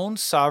his own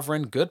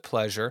sovereign good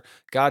pleasure,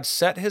 God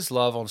set his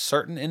love on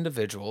certain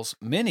individuals,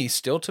 many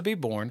still to be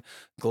born,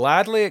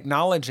 gladly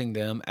acknowledging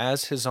them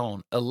as his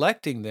own,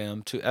 electing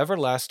them to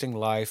everlasting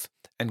life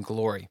and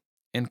glory."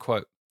 End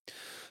quote.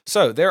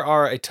 So there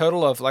are a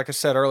total of, like I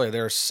said earlier,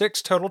 there are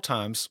 6 total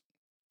times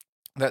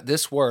that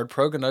this word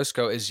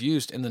prognosko is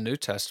used in the New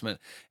Testament.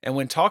 And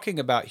when talking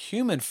about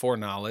human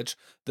foreknowledge,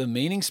 the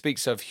meaning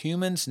speaks of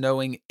humans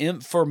knowing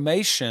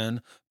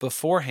information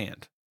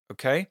beforehand.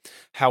 Okay?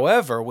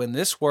 However, when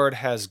this word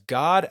has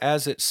God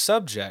as its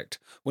subject,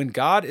 when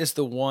God is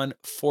the one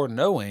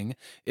foreknowing,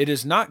 it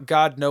is not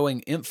God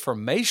knowing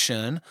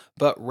information,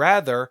 but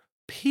rather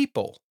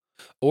people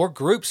or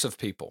groups of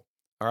people.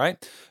 All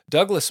right.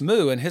 Douglas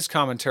Moo, in his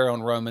commentary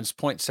on Romans,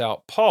 points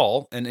out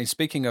Paul, and he's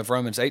speaking of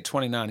Romans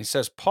 8:29, he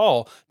says,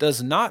 Paul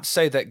does not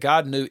say that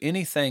God knew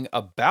anything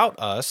about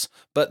us,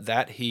 but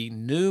that he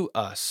knew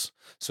us.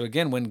 So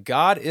again, when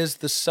God is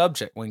the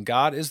subject, when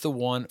God is the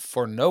one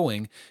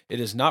foreknowing,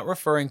 it is not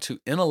referring to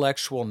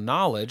intellectual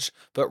knowledge,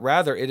 but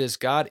rather it is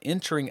God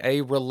entering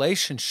a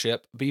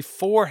relationship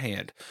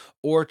beforehand,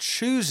 or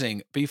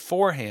choosing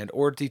beforehand,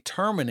 or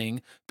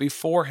determining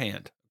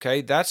beforehand.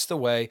 Okay, that's the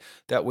way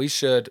that we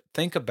should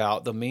think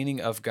about the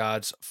meaning of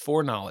God's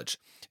foreknowledge.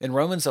 In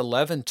Romans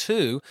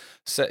 11:2,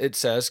 it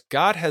says,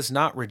 "God has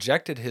not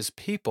rejected his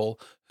people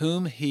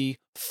whom he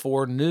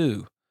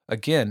foreknew."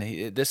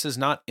 Again, this is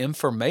not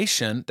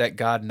information that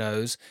God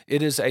knows.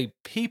 It is a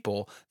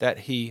people that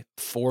he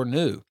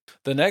foreknew.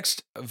 The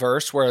next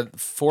verse where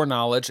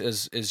foreknowledge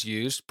is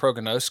used,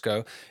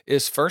 prognosko,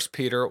 is 1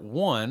 Peter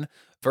 1,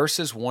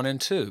 verses 1 and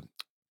 2.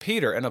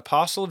 "Peter, an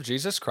apostle of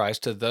Jesus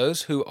Christ, to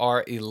those who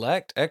are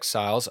elect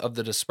exiles of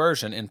the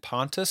dispersion in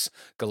Pontus,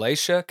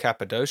 Galatia,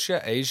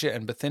 Cappadocia, Asia,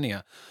 and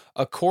Bithynia,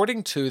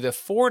 according to the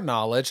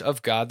foreknowledge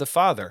of God the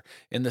Father,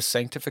 in the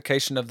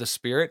sanctification of the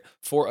Spirit,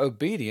 for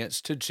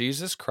obedience to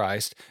Jesus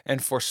Christ,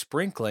 and for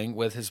sprinkling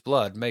with his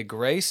blood. May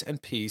grace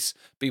and peace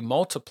be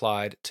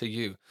multiplied to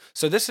you."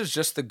 So this is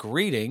just the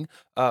greeting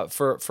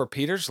for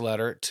Peter's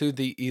letter to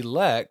the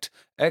elect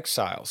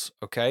exiles,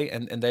 okay?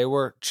 And they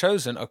were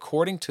chosen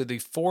according to the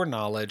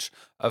foreknowledge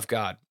of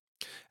God.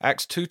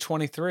 Acts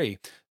 2:23,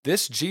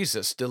 "This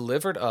Jesus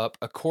delivered up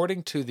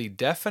according to the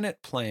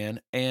definite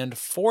plan and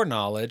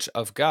foreknowledge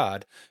of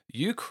God,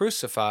 you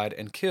crucified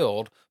and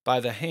killed by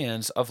the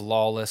hands of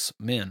lawless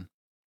men."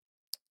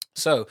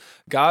 So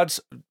God's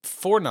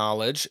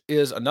foreknowledge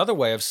is another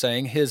way of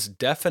saying his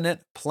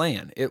definite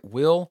plan. It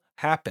will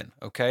happen,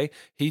 okay?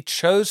 He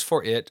chose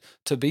for it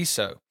to be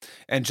so.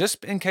 And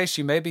just in case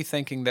you may be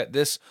thinking that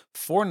this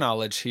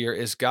foreknowledge here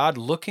is God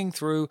looking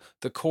through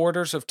the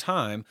corridors of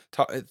time,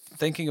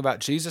 thinking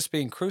about Jesus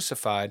being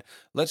crucified,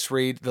 let's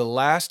read the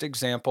last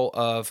example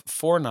of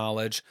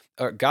foreknowledge,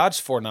 or God's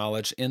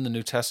foreknowledge in the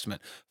New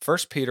Testament.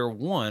 1 Peter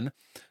 1,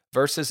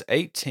 verses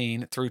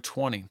 18 through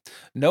 20.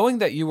 Knowing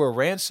that you were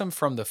ransomed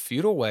from the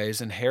futile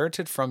ways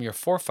inherited from your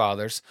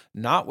forefathers,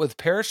 not with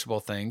perishable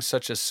things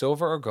such as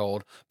silver or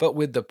gold, but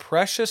with the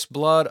precious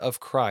blood of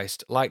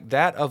Christ, like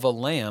that of a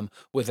lamb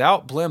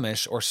without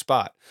blemish or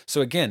spot.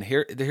 So again,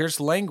 here's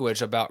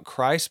language about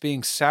Christ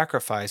being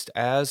sacrificed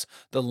as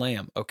the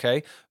lamb,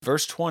 okay?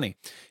 Verse 20,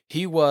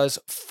 he was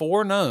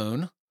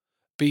foreknown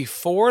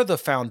before the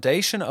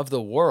foundation of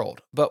the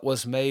world, but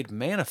was made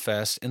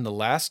manifest in the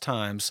last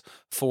times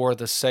for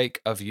the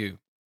sake of you.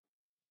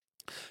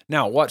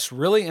 Now, what's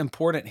really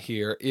important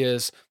here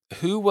is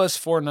who was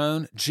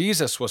foreknown?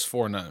 Jesus was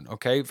foreknown,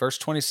 okay? Verse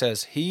 20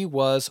 says, he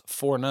was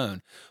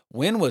foreknown.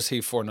 When was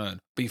he foreknown?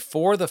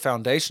 Before the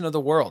foundation of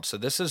the world. So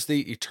this is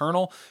the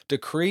eternal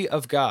decree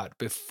of God.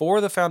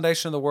 Before the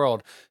foundation of the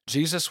world,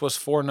 Jesus was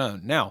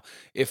foreknown. Now,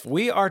 if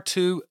we are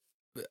to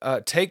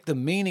take the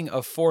meaning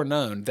of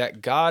foreknown,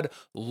 that God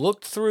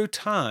looked through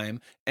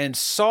time and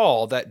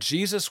saw that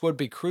Jesus would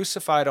be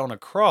crucified on a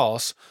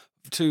cross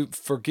to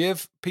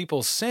forgive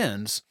people's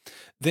sins,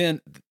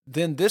 then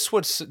this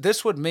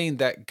would mean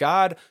that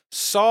God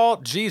saw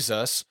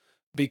Jesus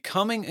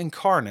becoming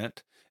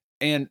incarnate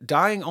and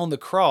dying on the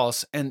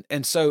cross, and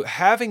so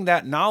having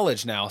that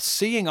knowledge now,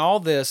 seeing all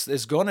this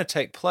is going to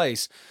take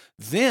place,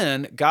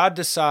 then God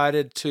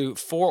decided to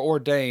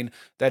foreordain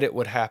that it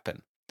would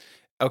happen.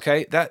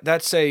 Okay,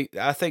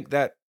 I think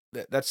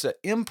that's an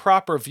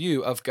improper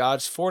view of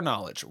God's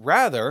foreknowledge.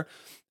 Rather,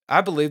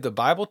 I believe the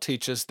Bible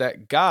teaches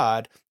that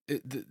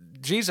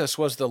Jesus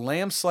was the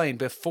lamb slain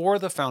before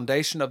the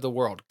foundation of the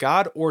world.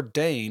 God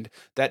ordained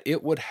that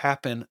it would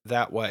happen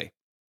that way.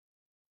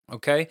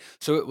 Okay,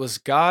 so it was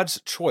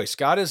God's choice.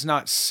 God is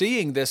not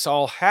seeing this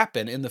all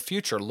happen in the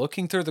future,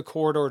 looking through the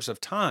corridors of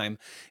time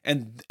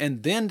and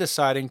then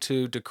deciding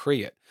to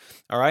decree it.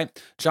 All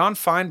right, John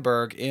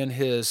Feinberg in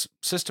his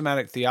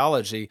systematic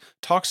theology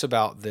talks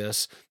about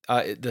this.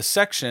 The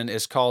section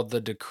is called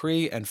The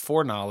Decree and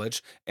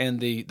Foreknowledge, and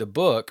the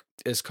book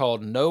is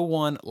called No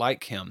One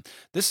Like Him.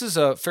 This is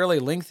a fairly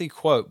lengthy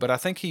quote, but I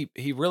think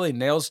he really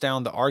nails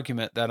down the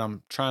argument that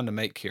I'm trying to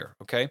make here,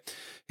 okay?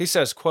 He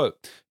says, quote,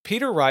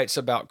 Peter writes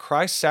about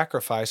Christ's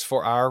sacrifice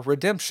for our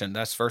redemption.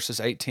 That's verses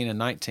 18 and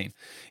 19.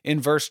 In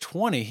verse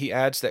 20, he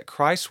adds that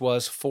Christ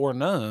was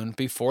foreknown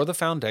before the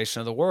foundation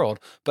of the world,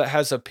 but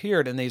has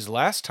appeared in these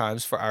last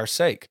times for our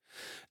sake.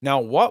 Now,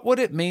 what would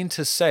it mean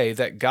to say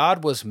that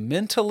God was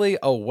mentally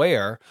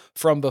aware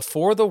from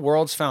before the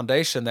world's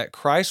foundation that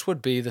Christ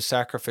would be the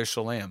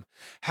sacrificial lamb?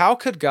 How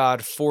could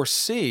God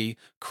foresee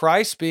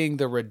Christ being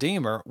the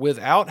Redeemer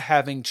without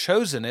having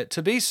chosen it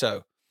to be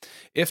so?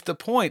 If the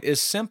point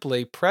is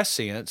simply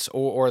prescience,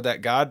 or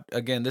that God,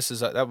 again,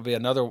 that would be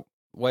another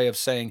way of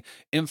saying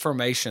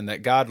information,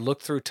 that God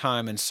looked through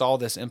time and saw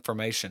this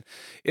information.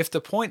 If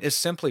the point is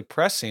simply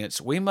prescience,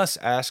 we must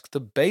ask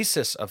the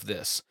basis of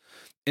this.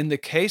 In the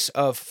case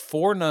of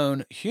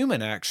foreknown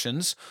human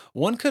actions,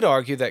 one could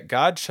argue that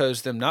God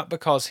chose them not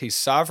because he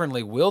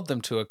sovereignly willed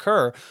them to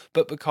occur,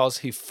 but because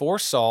he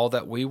foresaw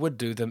that we would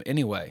do them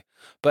anyway.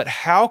 But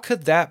how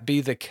could that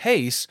be the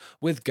case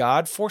with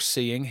God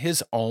foreseeing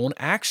his own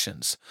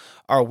actions?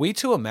 Are we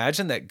to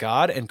imagine that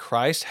God and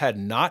Christ had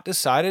not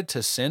decided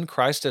to send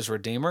Christ as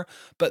Redeemer,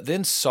 but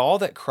then saw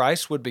that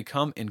Christ would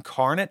become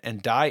incarnate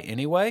and die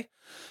anyway?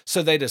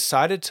 So they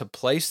decided to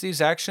place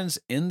these actions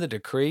in the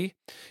decree?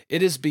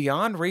 It is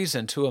beyond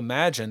reason to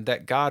imagine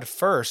that God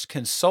first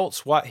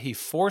consults what he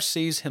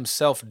foresees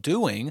himself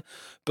doing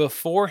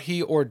before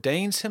he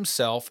ordains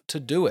himself to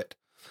do it.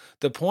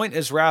 The point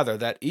is rather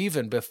that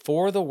even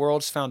before the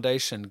world's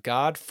foundation,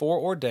 God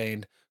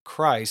foreordained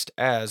Christ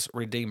as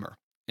Redeemer.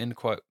 End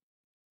quote.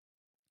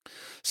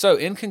 So,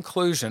 in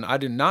conclusion, I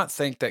do not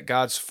think that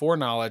God's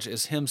foreknowledge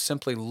is him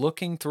simply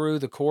looking through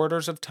the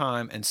corridors of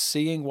time and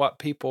seeing what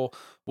people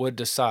would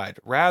decide.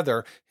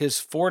 Rather, his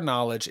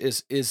foreknowledge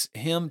is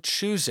him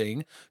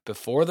choosing,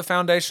 before the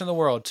foundation of the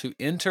world, to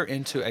enter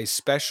into a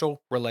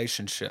special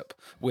relationship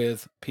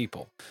with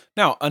people.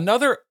 Now,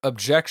 another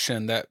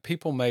objection that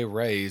people may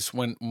raise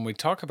when we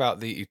talk about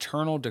the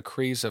eternal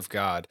decrees of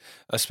God,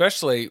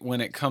 especially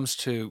when it comes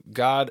to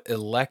God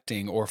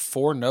electing or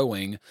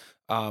foreknowing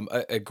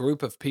a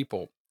group of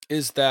people,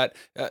 is that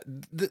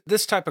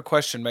this type of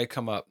question may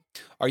come up.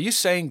 Are you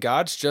saying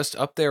God's just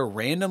up there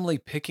randomly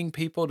picking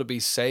people to be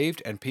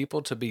saved and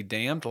people to be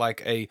damned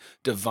like a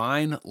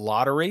divine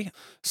lottery?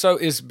 So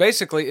is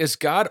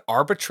God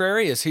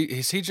arbitrary? Is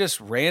he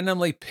just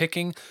randomly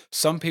picking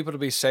some people to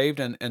be saved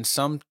and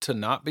some to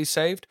not be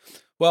saved?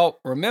 Well,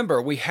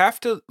 remember, we have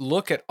to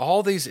look at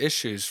all these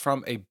issues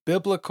from a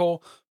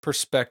biblical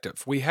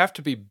perspective. We have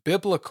to be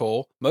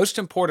biblical. Most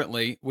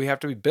importantly, we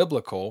have to be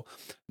biblical,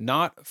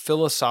 not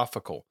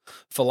philosophical.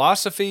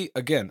 Philosophy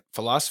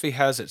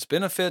has its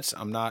benefits.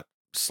 I'm not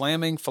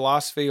slamming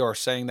philosophy or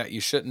saying that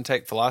you shouldn't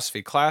take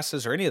philosophy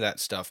classes or any of that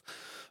stuff.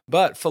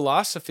 But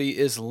philosophy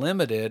is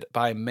limited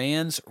by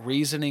man's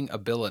reasoning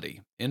ability.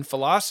 In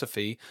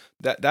philosophy,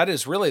 that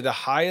is really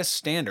the highest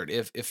standard.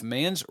 If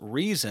man's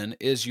reason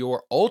is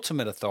your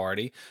ultimate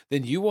authority,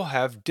 then you will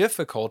have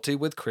difficulty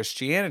with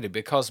Christianity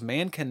because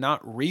man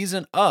cannot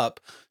reason up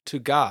to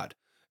God.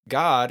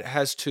 God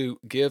has to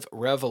give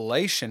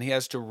revelation. He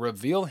has to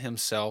reveal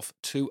himself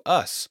to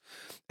us.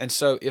 And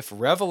so if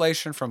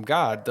revelation from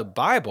God, the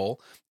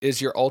Bible,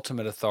 is your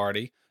ultimate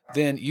authority,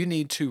 then you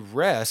need to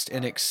rest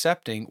in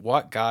accepting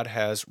what God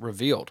has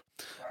revealed.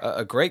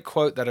 A great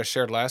quote that I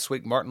shared last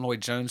week, Martin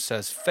Lloyd-Jones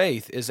says,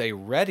 faith is a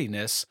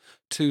readiness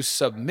to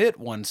submit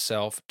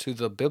oneself to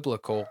the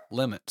biblical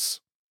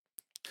limits.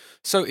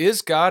 So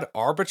is God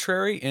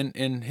arbitrary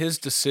in his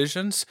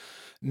decisions?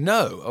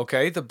 No,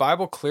 okay? The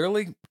Bible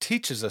clearly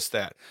teaches us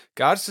that.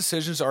 God's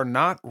decisions are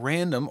not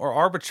random or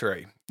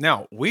arbitrary.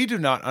 Now, we do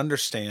not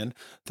understand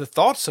the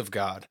thoughts of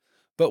God,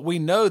 but we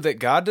know that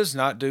God does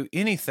not do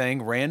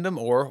anything random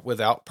or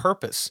without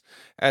purpose.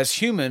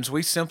 As humans,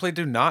 we simply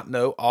do not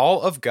know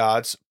all of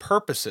God's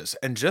purposes,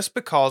 and just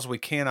because we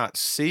cannot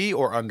see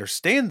or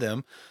understand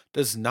them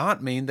does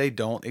not mean they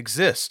don't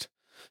exist.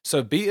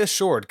 So be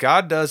assured,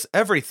 God does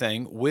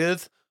everything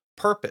with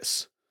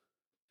purpose.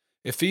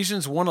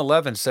 Ephesians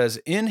 1:11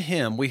 says, "In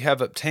him we have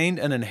obtained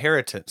an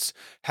inheritance,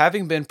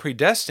 having been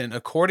predestined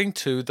according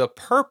to the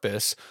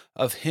purpose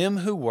of him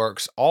who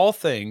works all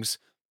things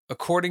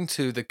according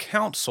to the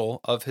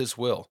counsel of his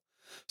will."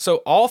 So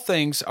all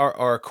things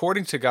are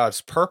according to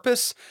God's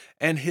purpose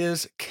and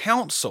his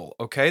counsel,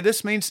 okay?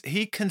 This means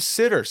he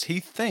considers, he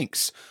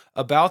thinks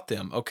about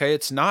them, okay?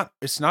 It's not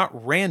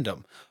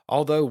random,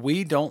 although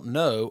we don't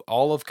know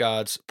all of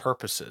God's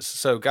purposes.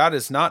 So God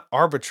is not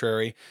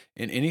arbitrary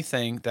in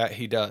anything that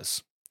he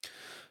does.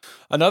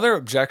 Another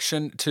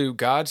objection to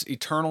God's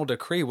eternal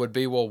decree would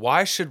be, well,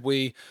 why should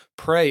we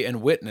pray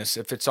and witness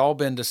if it's all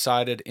been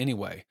decided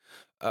anyway?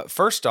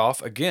 First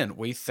off, again,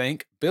 we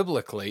think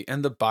biblically,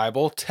 and the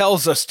Bible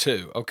tells us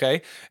to,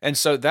 okay? And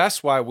so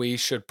that's why we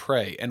should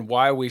pray and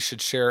why we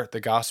should share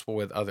the gospel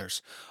with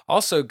others.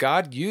 Also,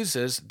 God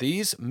uses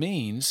these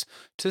means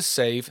to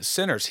save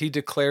sinners. He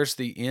declares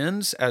the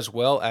ends as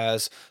well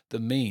as the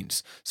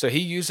means. So he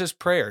uses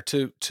prayer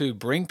to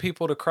bring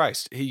people to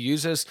Christ. He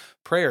uses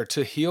prayer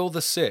to heal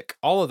the sick,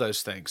 all of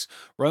those things.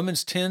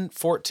 Romans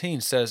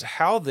 10:14 says,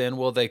 "How then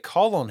will they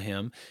call on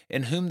him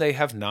in whom they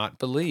have not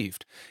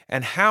believed?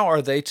 And how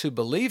are they to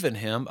believe in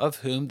him of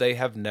whom they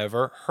have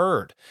never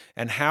heard?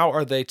 And how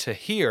are they to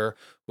hear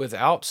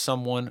without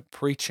someone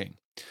preaching?"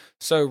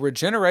 So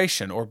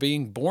regeneration or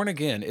being born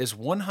again is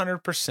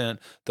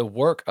 100% the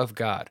work of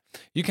God.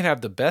 You can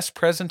have the best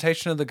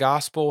presentation of the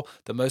gospel,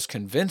 the most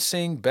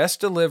convincing, best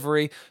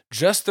delivery,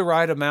 just the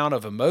right amount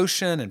of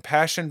emotion and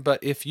passion,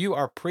 but if you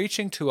are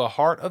preaching to a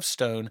heart of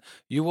stone,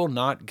 you will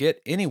not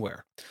get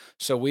anywhere.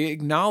 So we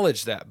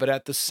acknowledge that, but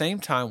at the same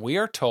time, we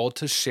are told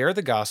to share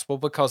the gospel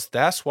because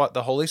that's what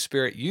the Holy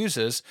Spirit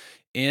uses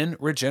in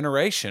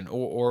regeneration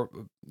or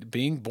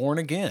being born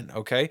again,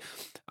 okay?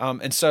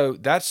 And so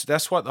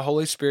that's what the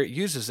Holy Spirit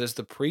uses is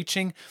the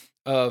preaching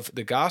of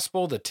the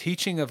gospel, the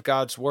teaching of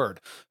God's word.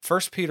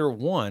 1 Peter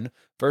 1,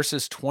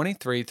 verses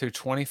 23 through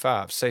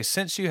 25 say,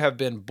 "Since you have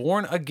been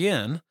born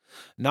again,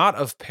 not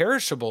of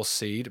perishable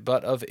seed,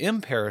 but of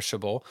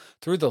imperishable,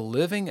 through the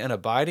living and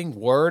abiding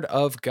word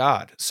of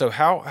God." So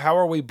how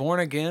are we born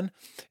again?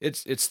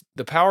 It's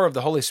the power of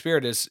the Holy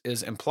Spirit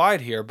is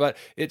implied here, but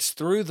it's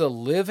through the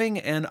living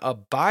and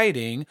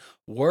abiding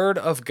word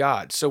of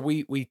God. So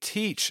we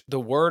teach the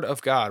word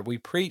of God. We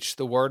preach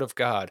the word of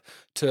God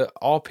to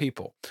all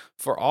people.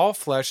 "For all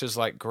flesh is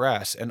like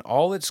grass, and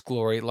all its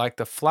glory like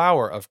the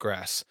flower of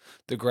grass.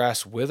 The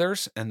grass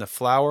withers and the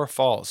flower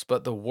falls,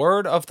 but the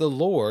word of the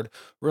Lord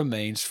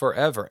remains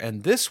forever.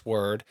 And this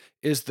word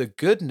is the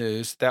good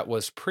news that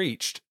was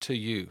preached to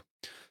you."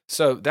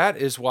 So that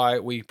is why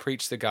we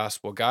preach the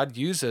gospel. God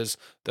uses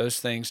those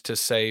things to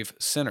save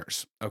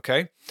sinners,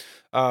 okay?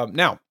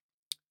 Now,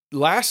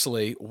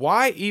 lastly,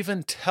 why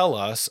even tell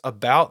us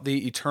about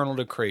the eternal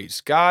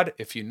decrees? God,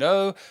 if you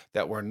know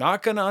that we're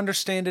not going to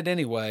understand it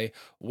anyway,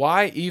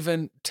 why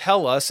even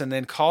tell us and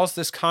then cause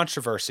this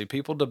controversy?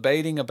 People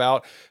debating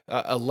about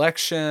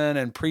election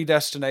and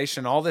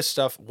predestination, all this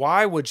stuff.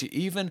 Why would you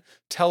even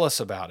tell us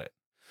about it?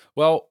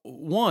 Well,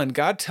 one,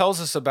 God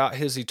tells us about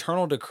his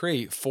eternal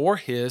decree for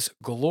his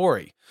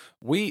glory.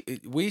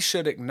 We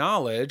should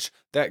acknowledge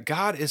that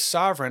God is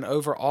sovereign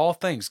over all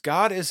things.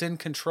 God is in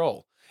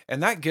control.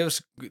 And that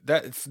gives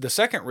that the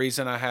second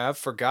reason I have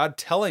for God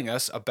telling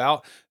us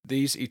about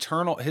his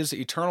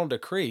eternal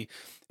decree.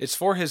 It's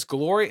for his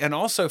glory and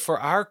also for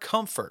our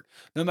comfort.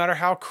 No matter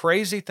how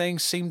crazy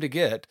things seem to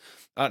get,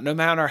 no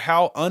matter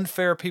how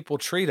unfair people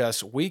treat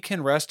us, we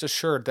can rest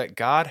assured that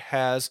God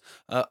has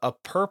a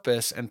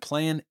purpose and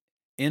plan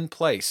in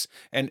place.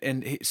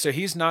 So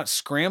he's not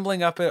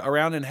scrambling up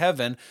around in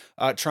heaven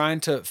trying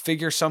to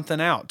figure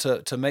something out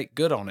to make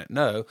good on it.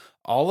 No,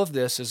 all of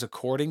this is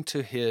according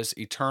to his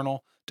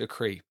eternal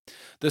decree.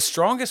 The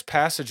strongest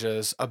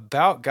passages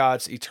about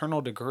God's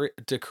eternal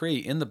decree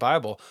in the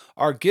Bible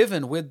are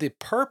given with the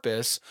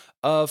purpose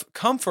of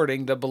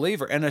comforting the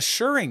believer and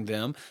assuring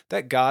them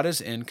that God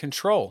is in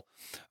control.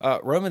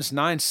 Romans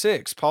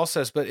 9:6, Paul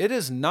says, "But it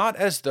is not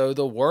as though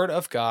the word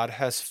of God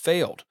has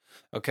failed."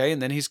 Okay,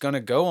 and then he's going to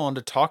go on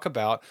to talk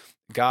about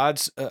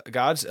God's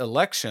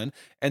election,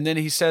 and then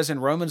he says in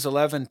Romans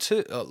 1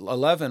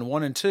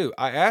 and 2,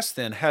 "I ask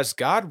then, has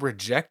God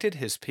rejected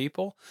his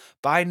people?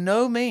 By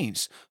no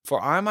means,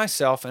 for I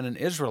myself am an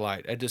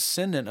Israelite, a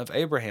descendant of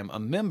Abraham, a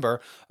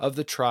member of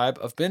the tribe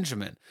of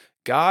Benjamin.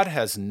 God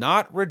has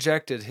not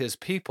rejected his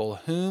people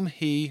whom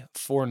he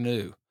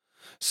foreknew."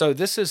 So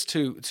this is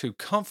to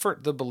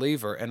comfort the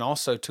believer and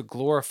also to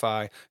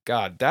glorify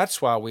God.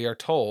 That's why we are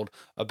told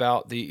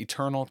about the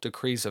eternal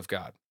decrees of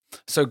God.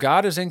 So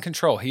God is in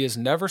control. He is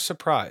never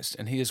surprised,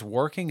 and he is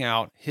working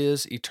out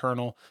his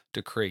eternal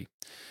decree.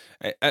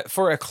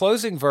 For a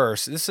closing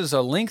verse, this is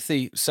a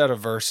lengthy set of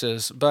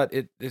verses, but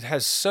it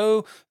has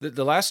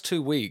the last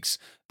 2 weeks,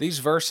 these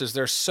verses,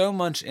 there's so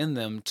much in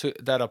them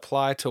that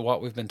apply to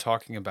what we've been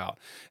talking about.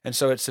 And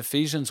so it's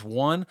Ephesians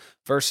 1,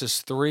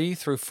 verses 3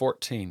 through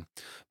 14.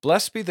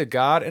 "Blessed be the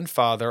God and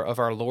Father of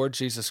our Lord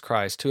Jesus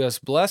Christ, who has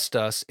blessed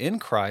us in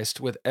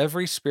Christ with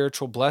every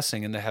spiritual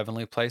blessing in the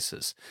heavenly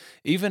places,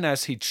 even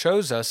as he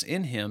chose us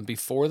in him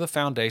before the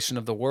foundation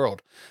of the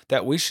world,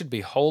 that we should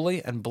be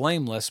holy and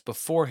blameless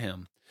before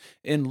him.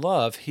 In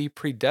love, he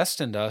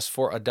predestined us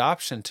for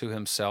adoption to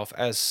himself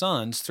as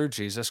sons through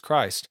Jesus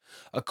Christ,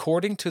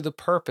 according to the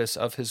purpose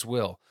of his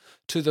will,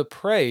 to the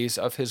praise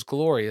of his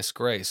glorious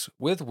grace,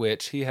 with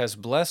which he has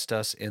blessed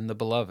us in the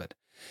Beloved.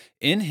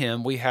 In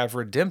him we have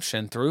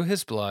redemption through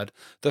his blood,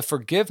 the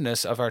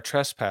forgiveness of our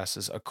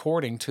trespasses,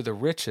 according to the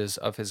riches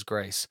of his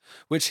grace,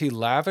 which he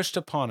lavished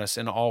upon us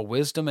in all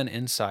wisdom and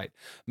insight,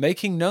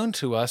 making known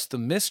to us the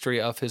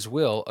mystery of his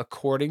will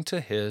according to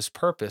his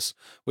purpose,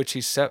 which he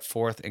set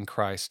forth in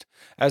Christ,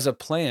 as a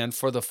plan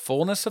for the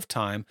fullness of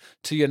time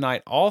to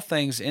unite all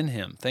things in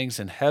him, things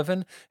in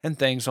heaven and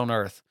things on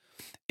earth.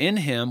 In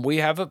him we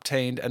have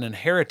obtained an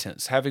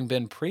inheritance, having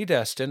been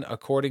predestined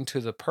according to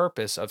the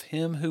purpose of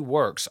him who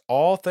works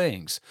all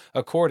things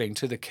according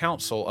to the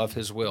counsel of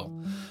his will,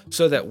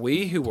 so that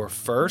we who were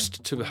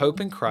first to hope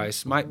in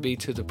Christ might be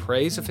to the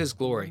praise of his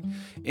glory.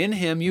 In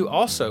him you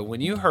also,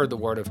 when you heard the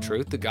word of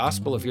truth, the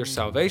gospel of your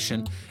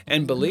salvation,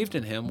 and believed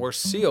in him, were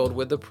sealed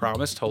with the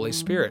promised Holy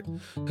Spirit,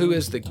 who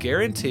is the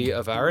guarantee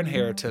of our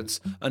inheritance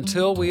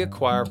until we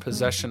acquire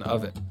possession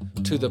of it,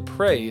 to the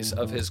praise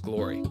of his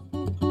glory."